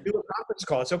can do a conference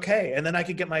call. It's okay. And then I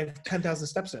could get my 10,000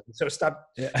 steps in. So stop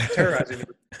terrorizing me.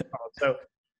 So,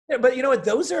 but you know what?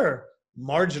 Those are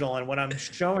marginal. And what I'm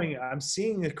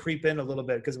seeing it creep in a little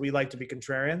bit because we like to be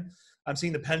contrarian. I'm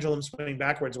seeing the pendulum swing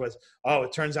backwards with, oh,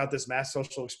 it turns out this mass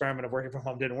social experiment of working from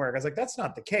home didn't work. I was like, that's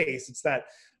not the case. It's that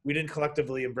we didn't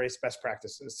collectively embrace best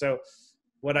practices. So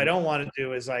what I don't want to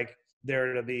do is like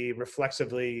there to be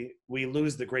reflexively, we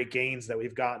lose the great gains that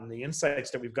we've gotten, the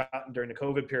insights that we've gotten during the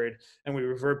COVID period, and we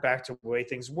revert back to the way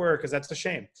things were, because that's a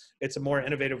shame. It's a more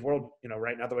innovative world, you know,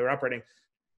 right now the way we're operating.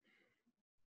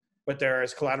 But there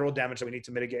is collateral damage that we need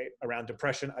to mitigate around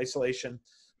depression, isolation,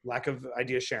 lack of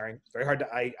idea sharing. It's very hard to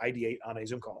ideate on a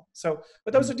Zoom call. So,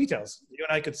 but those are details. You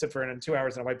and I could sit for 2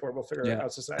 hours on a whiteboard. We'll figure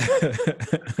out society.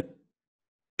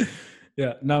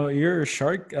 Yeah. Now you're a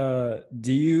shark.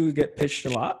 Do you get pitched a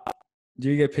lot? Do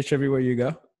you get pitched everywhere you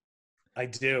go? I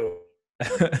do.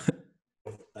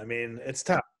 I mean, it's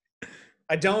tough.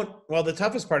 I don't. Well, the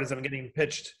toughest part is I'm getting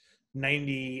pitched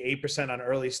 98% on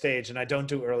early stage, and I don't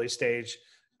do early stage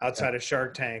Yeah. outside of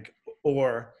Shark Tank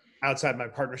or outside my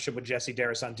partnership with Jesse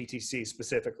Darris on DTC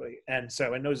specifically. And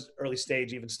so, in those early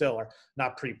stage, even still, are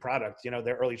not pre-product. You know,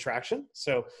 they're early traction.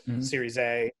 So, Mm-hmm. Series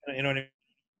A. You know what I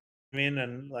mean?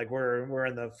 And like we're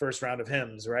in the first round of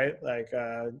hymns, right? Like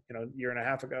year and a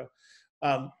half ago.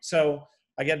 So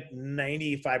I get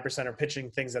 95% are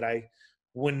pitching things that I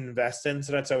wouldn't invest in.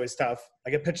 So that's always tough. I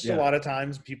get pitched a Yeah. lot of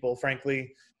times, people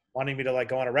frankly wanting me to like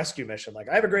go on a rescue mission. Like,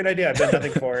 I have a great idea. I bet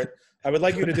nothing for it. I would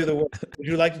like you to do the work. Would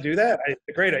you like to do that? It's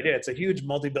a great idea. It's a huge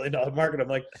multi-billion-dollar market. I'm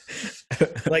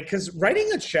like, cause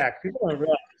writing a check, people don't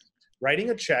realize writing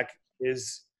a check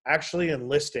is actually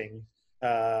enlisting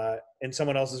in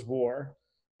someone else's war,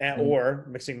 or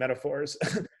mixing metaphors,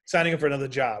 signing up for another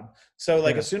job. So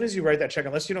like Yeah. as soon as you write that check,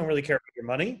 unless you don't really care about your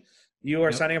money, you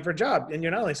are Yep. signing up for a job. And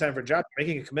you're not only signing for a job, you're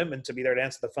making a commitment to be there to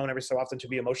answer the phone every so often, to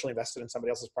be emotionally invested in somebody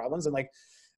else's problems. And like,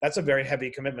 that's a very heavy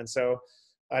commitment. So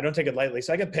I don't take it lightly.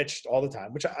 So I get pitched all the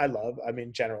time, which I love. I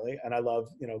mean, generally, and I love,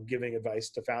 giving advice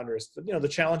to founders. The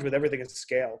challenge with everything is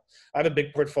scale. I have a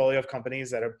big portfolio of companies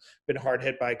that have been hard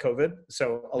hit by COVID.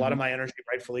 So a lot of Mm-hmm. my energy,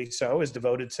 rightfully so, is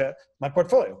devoted to my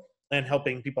portfolio and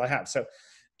helping people I have. So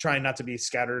trying not to be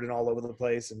scattered and all over the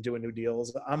place and doing new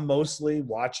deals. I'm mostly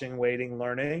watching, waiting,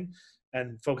 learning,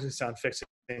 and focused on fixing,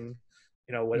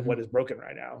 Mm-hmm. what is broken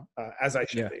right now, as I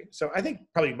should Yeah. be. So I think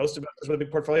probably most of us with a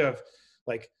big portfolio of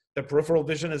like, the peripheral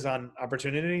vision is on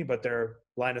opportunity, but their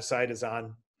line of sight is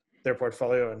on their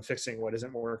portfolio and fixing what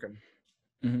isn't working.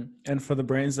 Mm-hmm. And for the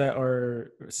brands that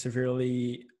are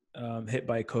severely hit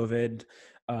by COVID,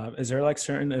 is there like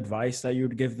certain advice that you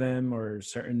would give them, or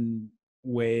certain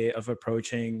way of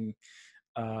approaching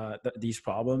these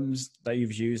problems that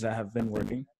you've used that have been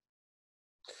working?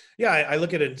 Yeah, I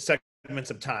look at it in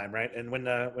segments of time, right? And when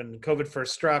COVID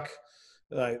first struck,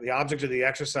 the object of the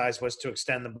exercise was to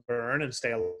extend the burn and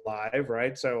stay alive,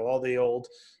 right? So all the old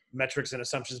metrics and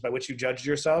assumptions by which you judged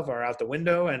yourself are out the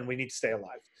window, and we need to stay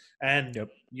alive. And Yep.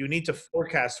 you need to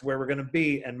forecast where we're going to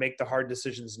be and make the hard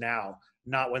decisions now,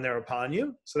 not when they're upon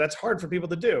you. So that's hard for people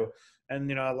to do. And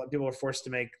a lot of people were forced to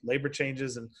make labor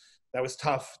changes, and that was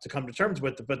tough to come to terms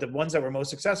with. But the ones that were most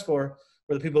successful were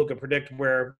the people who could predict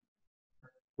where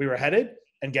we were headed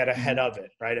and get ahead Mm-hmm. of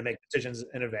it, right? And make decisions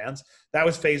in advance. That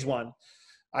was phase one.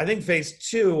 I think phase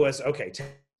two was, okay,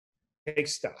 take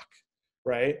stock,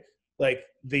 right? Like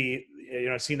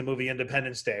seen the movie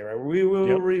Independence Day, right? We will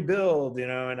Yep. rebuild,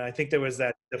 and I think there was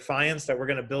that defiance that we're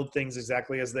going to build things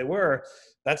exactly as they were.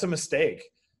 That's a mistake.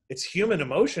 It's human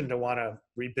emotion to want to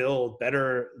rebuild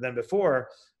better than before,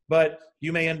 but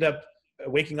you may end up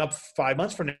waking up 5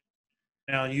 months from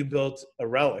now and you built a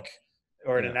relic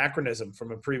or an Yeah. anachronism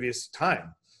from a previous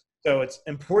time. So it's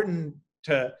important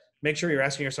to make sure you're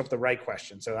asking yourself the right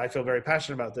question. So I feel very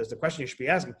passionate about this. The question you should be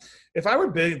asking: if I were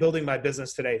building my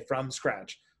business today from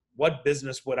scratch, what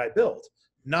business would I build?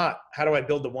 Not how do I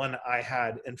build the one I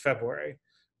had in February,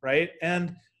 right?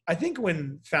 And I think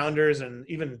when founders and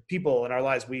even people in our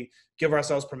lives, we give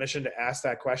ourselves permission to ask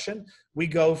that question, we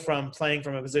go from playing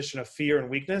from a position of fear and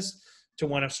weakness to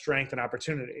one of strength and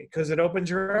opportunity, because it opens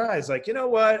your eyes. Like, you know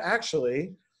what,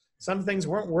 actually, some things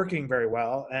weren't working very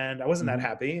well and I wasn't that Mm-hmm.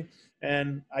 happy.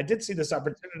 And I did see this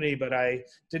opportunity, but I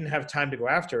didn't have time to go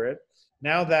after it.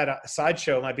 Now that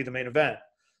sideshow might be the main event.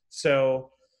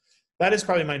 So that is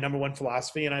probably my number one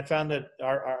philosophy. And I found that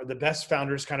the best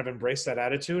founders kind of embrace that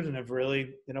attitude and have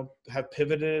really, have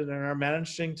pivoted and are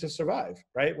managing to survive,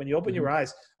 right? When you open Mm-hmm. your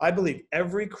eyes, I believe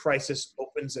every crisis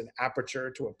opens an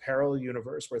aperture to a parallel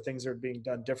universe where things are being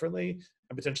done differently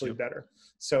and potentially Yep. better.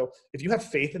 So if you have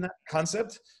faith in that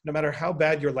concept, no matter how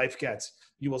bad your life gets,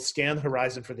 you will scan the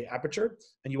horizon for the aperture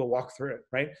and you will walk through it,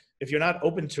 right? If you're not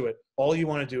open to it, all you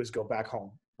want to do is go back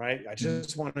home. Right? I Mm-hmm.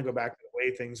 just want to go back to the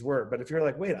way things were. But if you're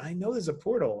like, wait, I know there's a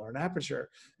portal or an aperture,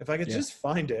 if I could Yeah. just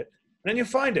find it, and then you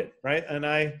find it, right? And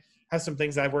I have some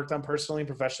things I've worked on personally and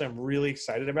professionally I'm really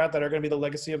excited about that are going to be the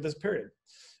legacy of this period.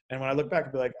 And when I look back,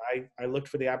 I'll be like, I looked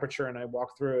for the aperture and I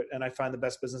walked through it, and I find the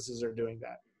best businesses are doing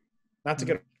that. Not to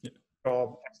get Mm-hmm.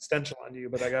 all existential on you,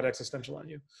 but I got existential on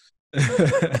you.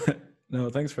 No,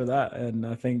 thanks for that. And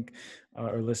I think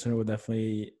our listener would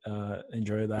definitely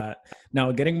enjoy that.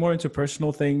 Now, getting more into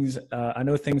personal things, I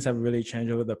know things have really changed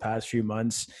over the past few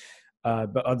months,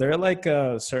 but are there like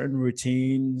certain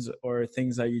routines or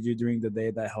things that you do during the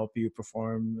day that help you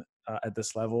perform at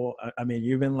this level? I mean,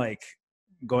 you've been like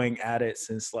going at it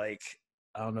since like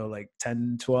I don't know, like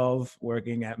 10, 12,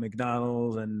 working at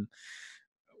McDonald's and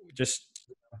just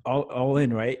all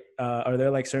in, right? Are there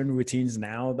like certain routines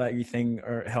now that you think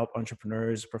or help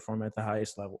entrepreneurs perform at the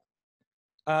highest level?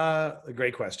 A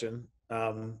great question.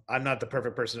 I'm not the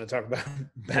perfect person to talk about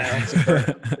balance and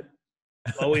burnout. Yeah.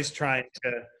 I'm always trying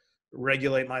to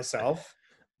regulate myself,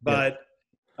 Yeah.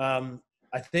 but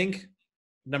I think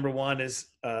number one is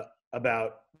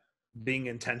about being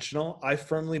intentional. I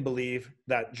firmly believe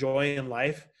that joy in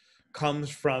life comes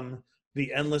from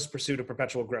the endless pursuit of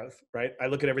perpetual growth, right? I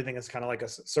look at everything as kind of like a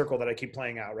circle that I keep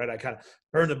playing out, right? I kind of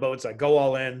burn the boats, I go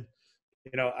all in,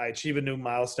 I achieve a new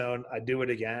milestone, I do it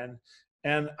again.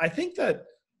 And I think that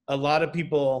a lot of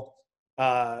people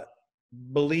uh,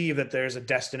 believe that there's a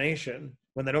destination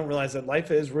when they don't realize that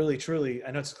life is really, truly,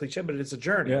 I know it's a cliche, but it's a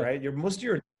journey, Yeah. right? Most of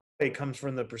your day comes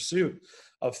from the pursuit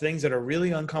of things that are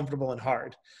really uncomfortable and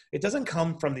hard. It doesn't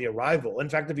come from the arrival. In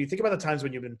fact, if you think about the times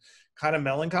when you've been kind of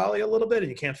melancholy a little bit and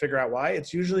you can't figure out why,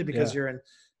 it's usually because Yeah.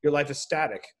 your life is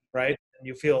static, right? And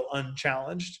you feel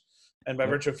unchallenged. And by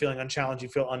Yep. virtue of feeling unchallenged, you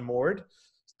feel unmoored.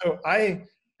 So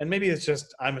and maybe it's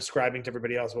just I'm ascribing to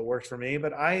everybody else what works for me,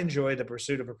 but I enjoy the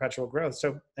pursuit of perpetual growth.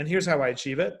 So, and here's how I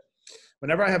achieve it.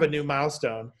 Whenever I have a new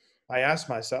milestone, I ask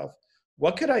myself,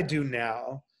 what could I do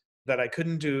now that I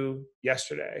couldn't do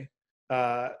yesterday?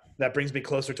 That brings me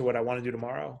closer to what I want to do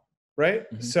tomorrow, right?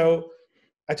 Hmm. So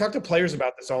I talk to players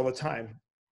about this all the time.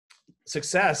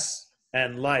 Success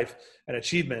and life and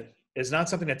achievement is not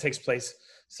something that takes place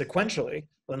sequentially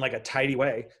in like a tidy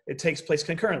way. It takes place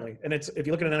concurrently. And it's, if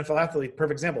you look at an NFL athlete,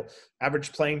 perfect example,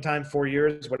 average playing time, 4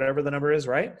 years, whatever the number is,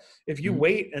 right? If you Hmm.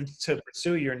 wait and to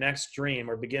pursue your next dream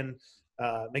or begin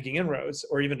making inroads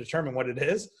or even determine what it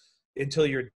is until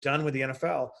you're done with the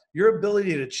NFL, your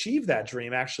ability to achieve that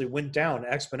dream actually went down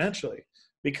exponentially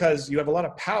because you have a lot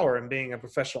of power in being a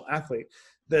professional athlete.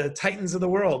 The titans of the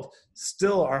world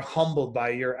still are humbled by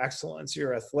your excellence,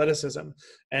 your athleticism,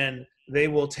 and they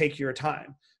will take your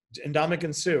time.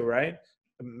 And Sue, right,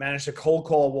 managed to cold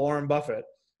call Warren Buffett,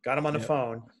 got him on the Yep.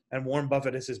 phone, and Warren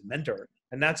Buffett is his mentor.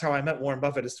 And that's how I met Warren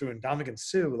Buffett, is through Indomitian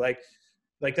Sue.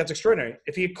 Like that's extraordinary.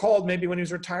 If he had called maybe when he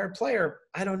was a retired player,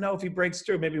 I don't know if he breaks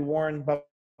through. Maybe Warren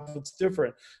Buffett's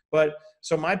different. But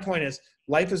so my point is,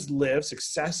 life is lived.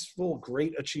 Successful,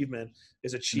 great achievement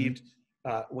is Hmm. achieved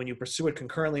when you pursue it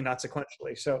concurrently, not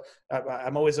sequentially. So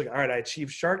I'm always like, all right, I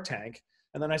achieved Shark Tank.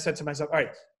 And then I said to myself, all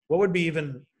right, what would be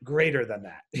even greater than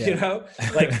that? Yeah.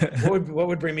 Like what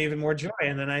would bring me even more joy?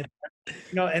 And then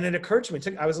and it occurred to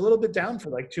me, I was a little bit down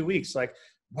for like 2 weeks. Like,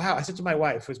 wow, I said to my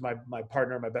wife, who's my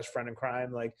partner, my best friend in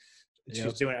crime, like she's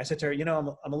Yep. doing it. I said to her,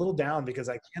 I'm a little down because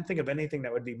I can't think of anything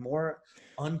that would be more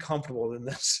uncomfortable than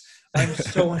this.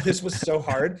 This was so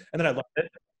hard. And then I loved it.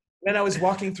 And I was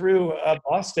walking through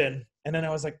Boston, and then I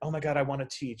was like, "Oh my God, I want to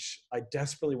teach. I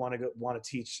desperately want to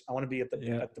teach. I want to be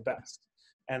Yeah. at the best."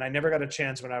 And I never got a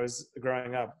chance when I was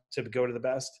growing up to go to the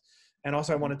best. And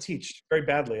also, I want to teach very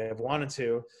badly. I've wanted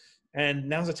to, and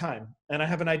now's the time. And I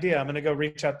have an idea. I'm going to go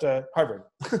reach out to Harvard,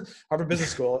 Harvard Business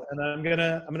School, and I'm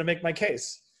gonna make my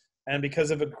case. And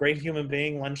because of a great human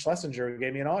being, Len Schlesinger, who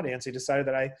gave me an audience, he decided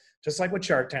that I, just like with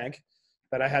Shark Tank,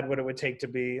 that I had what it would take to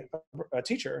be a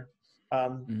teacher.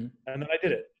 Hmm. And then I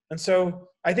did it. And so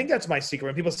I think that's my secret.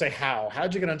 When people say,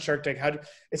 how'd you get on Shark Tank?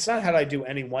 It's not how did I do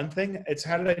any one thing. It's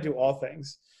how did I do all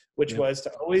things, which Yep. was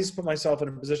to always put myself in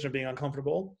a position of being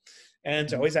uncomfortable and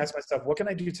to Hmm. always ask myself, what can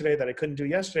I do today that I couldn't do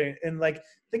yesterday? And like,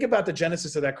 think about the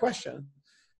genesis of that question.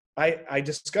 I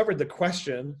discovered the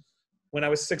question when I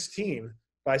was 16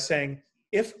 by saying,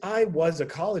 if I was a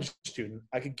college student,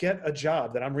 I could get a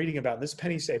job that I'm reading about in this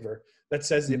penny saver that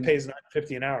says it Hmm. pays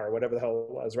 $9.50 an hour, or whatever the hell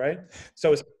it was, right?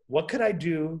 So it's, what could I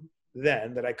do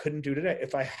then that I couldn't do today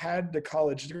if I had the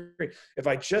college degree, if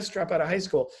I just dropped out of high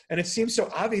school? And it seems so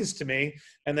obvious to me.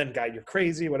 And then, guy, you're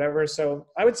crazy, whatever. So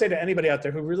I would say to anybody out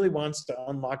there who really wants to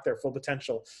unlock their full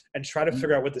potential and try to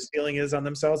figure out what the ceiling is on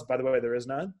themselves, by the way, there is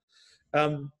none.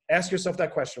 Ask yourself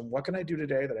that question. What can I do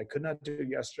today that I could not do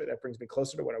yesterday that brings me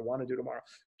closer to what I want to do tomorrow?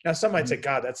 Now, some might say, Hmm.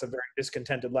 God, that's a very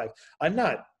discontented life. I'm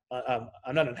not.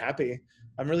 I'm not unhappy.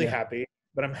 I'm really Yeah. happy,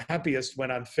 but I'm happiest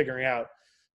when I'm figuring out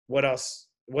what else.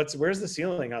 Where's the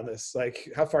ceiling on this? Like,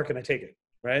 how far can I take it?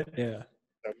 Right? Yeah.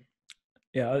 So,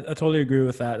 Yeah, I totally agree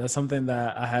with that. That's something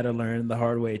that I had to learn the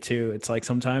hard way too. It's like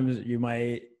sometimes you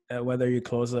might, whether you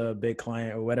close a big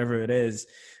client or whatever it is,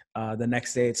 the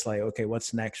next day it's like, okay,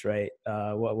 what's next, right?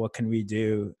 What can we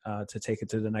do to take it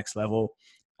to the next level?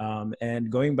 And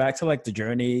going back to like the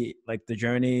journey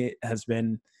has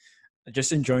been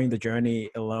just enjoying the journey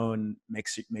alone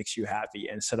makes you happy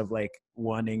instead of like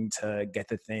wanting to get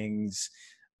the things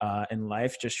in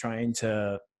life. Just trying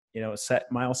to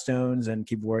set milestones and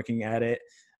keep working at it.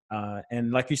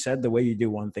 And like you said, the way you do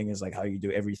one thing is like how you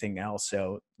do everything else.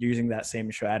 So using that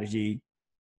same strategy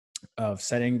of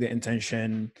setting the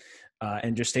intention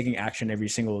and just taking action every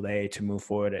single day to move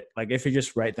forward. Like if you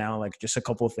just write down like just a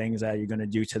couple of things that you're going to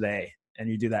do today and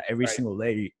you do that every single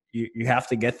day, you have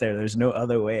to get there. There's no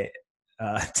other way.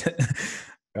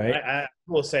 Right. I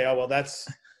will say, oh, well, that's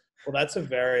a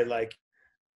very like,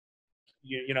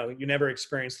 you never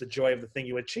experienced the joy of the thing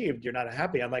you achieved. You're not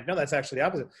happy. I'm like, no, that's actually the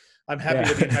opposite. I'm happy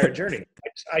with the entire journey.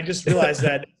 I just realized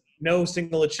that no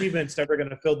single achievement's ever going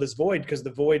to fill this void because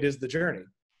the void is the journey.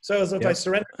 So if I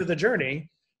surrender to the journey,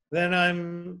 then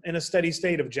I'm in a steady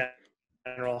state of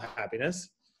general happiness.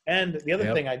 And the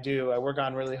other thing I work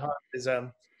on really hard is I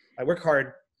work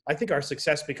hard. I think our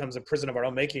success becomes a prison of our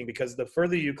own making because the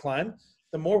further you climb,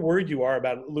 the more worried you are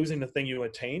about losing the thing you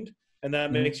attained. And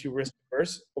that makes you risk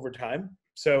averse over time.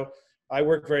 So I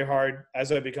work very hard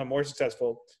as I become more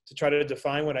successful to try to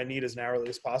define what I need as narrowly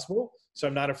as possible. So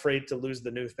I'm not afraid to lose the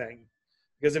new thing.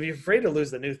 Because if you're afraid to lose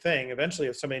the new thing, eventually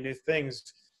if so many new things,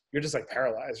 you're just like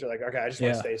paralyzed. You're like, okay, I just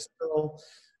want to stay still.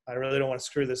 I really don't want to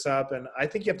screw this up. And I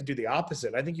think you have to do the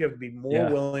opposite. I think you have to be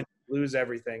more willing to lose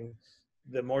everything.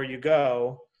 The more you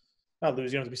go, not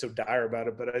lose, you don't have to be so dire about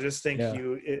it, but I just think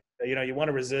you want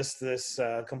to resist this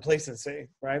complacency,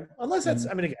 right? Unless that's,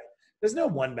 I mean, again, there's no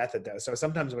one method though. So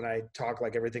sometimes when I talk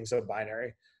like everything's so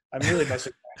binary, I'm really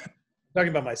mostly talking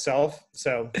about myself.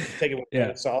 So take it with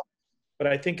a salt. But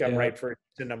I think I'm right for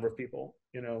a number of people,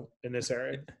 in this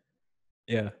area.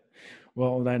 Yeah.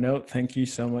 Well, on that note, thank you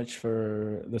so much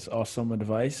for this awesome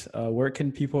advice. Where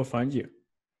can people find you?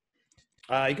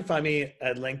 You can find me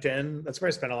at LinkedIn. That's where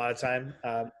I spend a lot of time.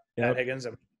 Matt Higgins.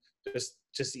 I'm just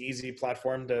the easy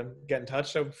platform to get in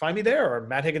touch. So find me there or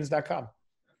matthiggins.com.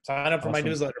 Sign up for my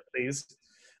newsletter, please.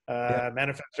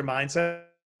 Manifestor Mindset,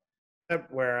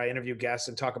 where I interview guests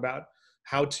and talk about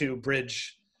how to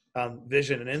bridge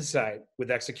vision and insight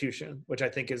with execution, which I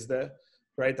think is the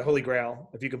holy grail.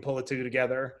 If you can pull the two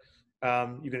together,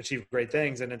 you can achieve great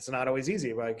things. And it's not always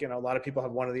easy. Like, a lot of people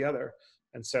have one or the other.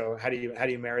 And so how do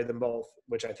you marry them both?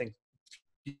 Which I think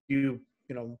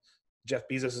Jeff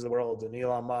Bezos of the world and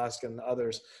Elon Musk and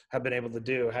others have been able to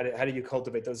do. How do you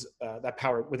cultivate those that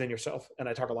power within yourself? And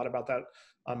I talk a lot about that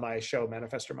on my show,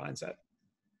 Manifestor Mindset.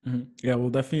 Mm-hmm. Yeah,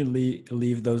 we'll definitely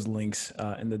leave those links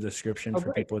in the description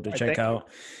for people to check out.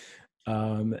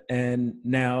 And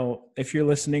now, if you're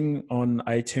listening on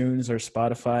iTunes or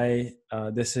Spotify,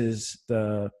 this is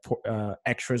the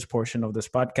extras portion of this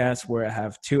podcast where I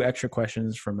have 2 extra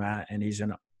questions for Matt, and he's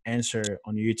going to answer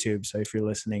on YouTube. So if you're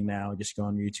listening now, just go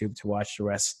on YouTube to watch the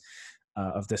rest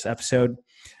of this episode.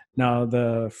 Now,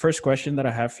 the first question that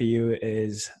I have for you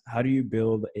is, how do you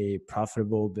build a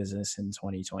profitable business in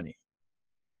 2020?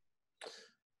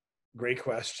 Great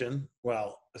question.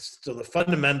 Well, still the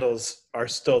fundamentals are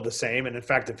still the same. And in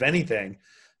fact, if anything,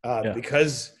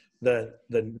 because the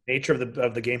nature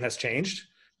of the game has changed,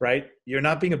 right? You're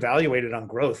not being evaluated on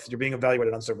growth. You're being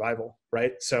evaluated on survival,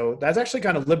 right? So that's actually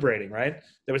kind of liberating, right?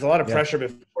 There was a lot of pressure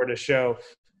before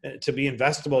to be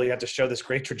investable. You have to show this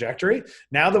great trajectory.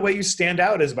 Now the way you stand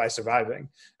out is by surviving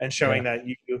and showing that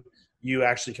you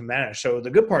actually can manage. So the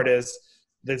good part is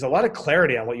there's a lot of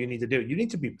clarity on what you need to do. You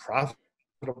need to be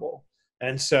profitable.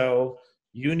 And so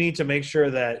you need to make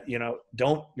sure that, you're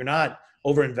not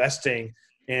over investing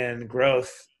in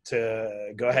growth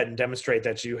to go ahead and demonstrate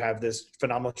that you have this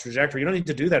phenomenal trajectory. You don't need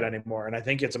to do that anymore. And I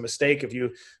think it's a mistake if you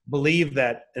believe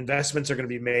that investments are going to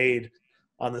be made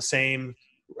on the same,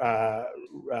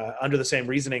 under the same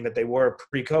reasoning that they were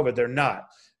pre-COVID. They're not.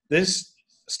 This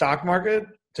stock market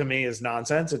to me is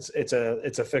nonsense. It's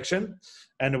a fiction,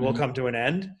 and it will come to an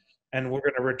end, and we're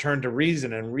going to return to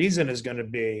reason. And reason is going to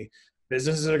be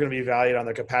businesses are going to be valued on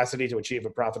their capacity to achieve a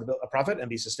profit and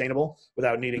be sustainable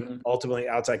without needing ultimately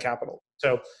outside capital.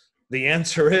 So the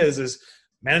answer is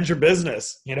manage your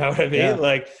business. You know what I mean? Yeah.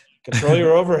 Like control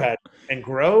your overhead and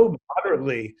grow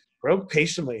moderately, grow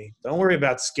patiently. Don't worry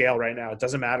about scale right now. It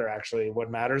doesn't matter actually.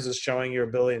 What matters is showing your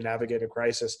ability to navigate a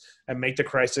crisis and make the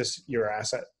crisis your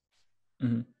asset.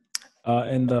 Mm-hmm.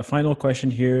 And the final question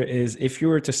here is, if you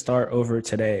were to start over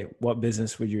today, what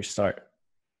business would you start?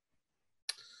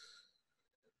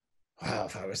 Wow,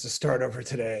 if I was to start over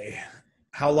today,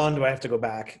 how long do I have to go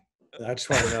back? I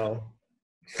just want to know.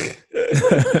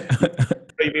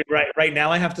 You mean right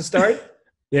now I have to start?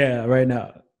 Yeah, right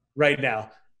now. Right now.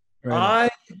 I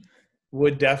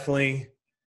would definitely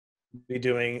be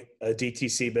doing a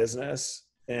DTC business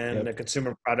in a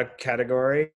consumer product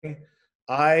category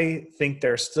I think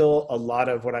there's still a lot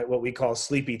of what we call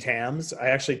sleepy TAMs. I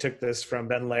actually took this from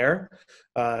Ben Lair,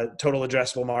 Total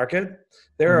Addressable Market.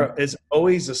 There is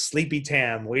always a sleepy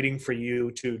TAM waiting for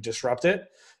you to disrupt it.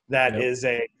 That is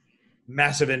a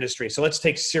massive industry. So let's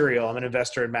take cereal. I'm an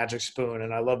investor in Magic Spoon,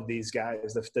 and I love these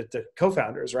guys, the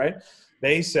co-founders, right?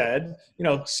 They said,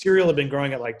 cereal had been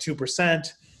growing at like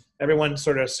 2%. Everyone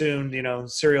sort of assumed,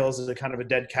 cereals is a kind of a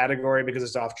dead category because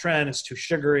it's off trend. It's too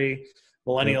sugary.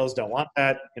 Millennials don't want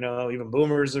that. Even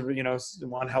boomers,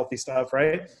 want healthy stuff,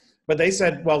 right? But they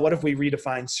said, well, what if we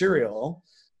redefine cereal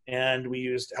and we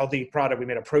used healthy product? We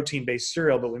made a protein-based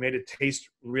cereal, but we made it taste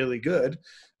really good.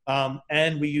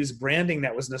 And we used branding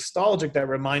that was nostalgic, that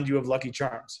remind you of Lucky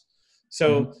Charms.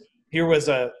 So here was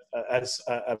a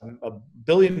 $1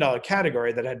 billion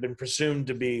category that had been presumed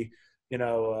to be,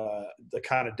 the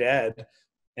kind of dead.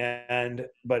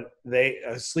 But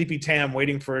a sleepy TAM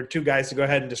waiting for two guys to go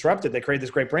ahead and disrupt it. They create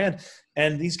this great brand.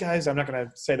 And these guys, I'm not going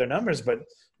to say their numbers, but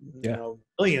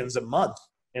millions a month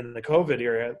in the COVID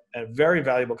era, a very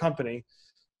valuable company.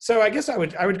 So I guess I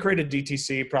would create a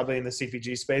DTC probably in the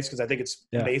CPG space, because I think it's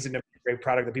amazing to make a great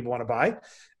product that people want to buy,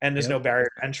 and there's no barrier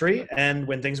to entry. And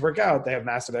when things work out, they have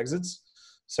massive exits.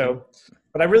 So,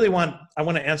 but I want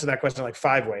to answer that question like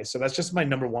 5 ways. So that's just my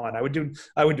number one. I would do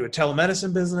a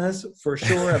telemedicine business for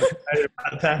sure. I'm excited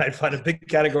about that. I'd find a big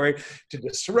category to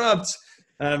disrupt.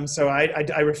 So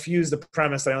I refuse the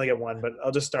premise that I only get one, but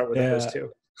I'll just start with those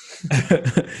two.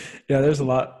 There's a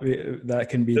lot that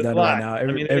can be done right now.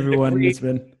 Everyone has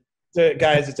been.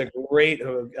 Guys, it's a great,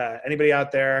 anybody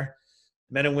out there,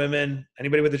 men and women,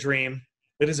 anybody with a dream,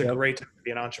 it is a great time to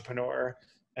be an entrepreneur,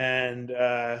 and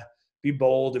be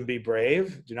bold and be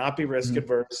brave. Do not be risk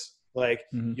adverse.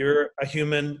 You're a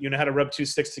human, you know how to rub 2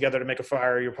 sticks together to make a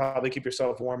fire. You'll probably keep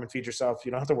yourself warm and feed yourself.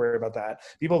 You don't have to worry about that.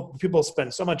 People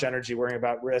spend so much energy worrying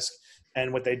about risk,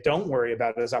 and what they don't worry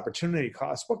about is opportunity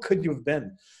cost. What could you have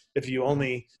been if you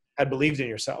only had believed in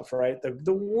yourself, right?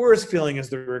 The worst feeling is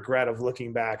the regret of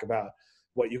looking back about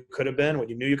what you could have been, what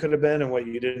you knew you could have been, and what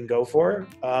you didn't go for.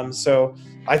 So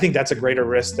I think that's a greater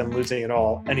risk than losing it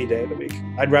all any day of the week.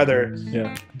 I'd rather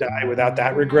die without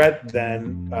that regret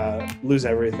than lose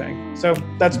everything. So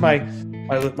that's my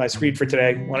screed for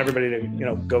today. I want everybody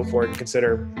to go for it and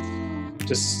consider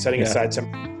just setting aside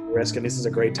some risk. And this is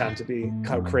a great time to be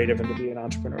kind of creative and to be an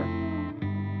entrepreneur.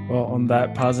 Well, on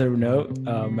that positive note,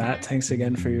 Matt, thanks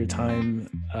again for your time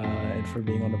and for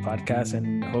being on the podcast,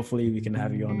 and hopefully we can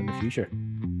have you on in the future.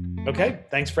 Okay.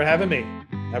 Thanks for having me.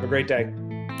 Have a great day.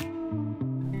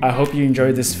 I hope you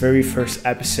enjoyed this very first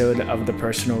episode of the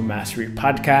Personal Mastery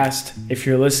Podcast. If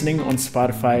you're listening on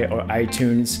Spotify or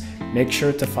iTunes, make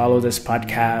sure to follow this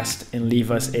podcast and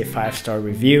leave us a 5-star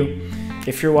review.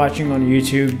 If you're watching on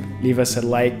YouTube, leave us a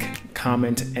like,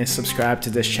 comment, and subscribe to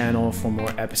this channel for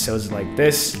more episodes like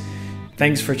this.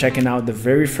 Thanks for checking out the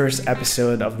very first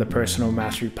episode of the Personal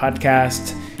Mastery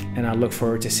Podcast, and I look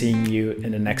forward to seeing you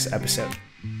in the next episode.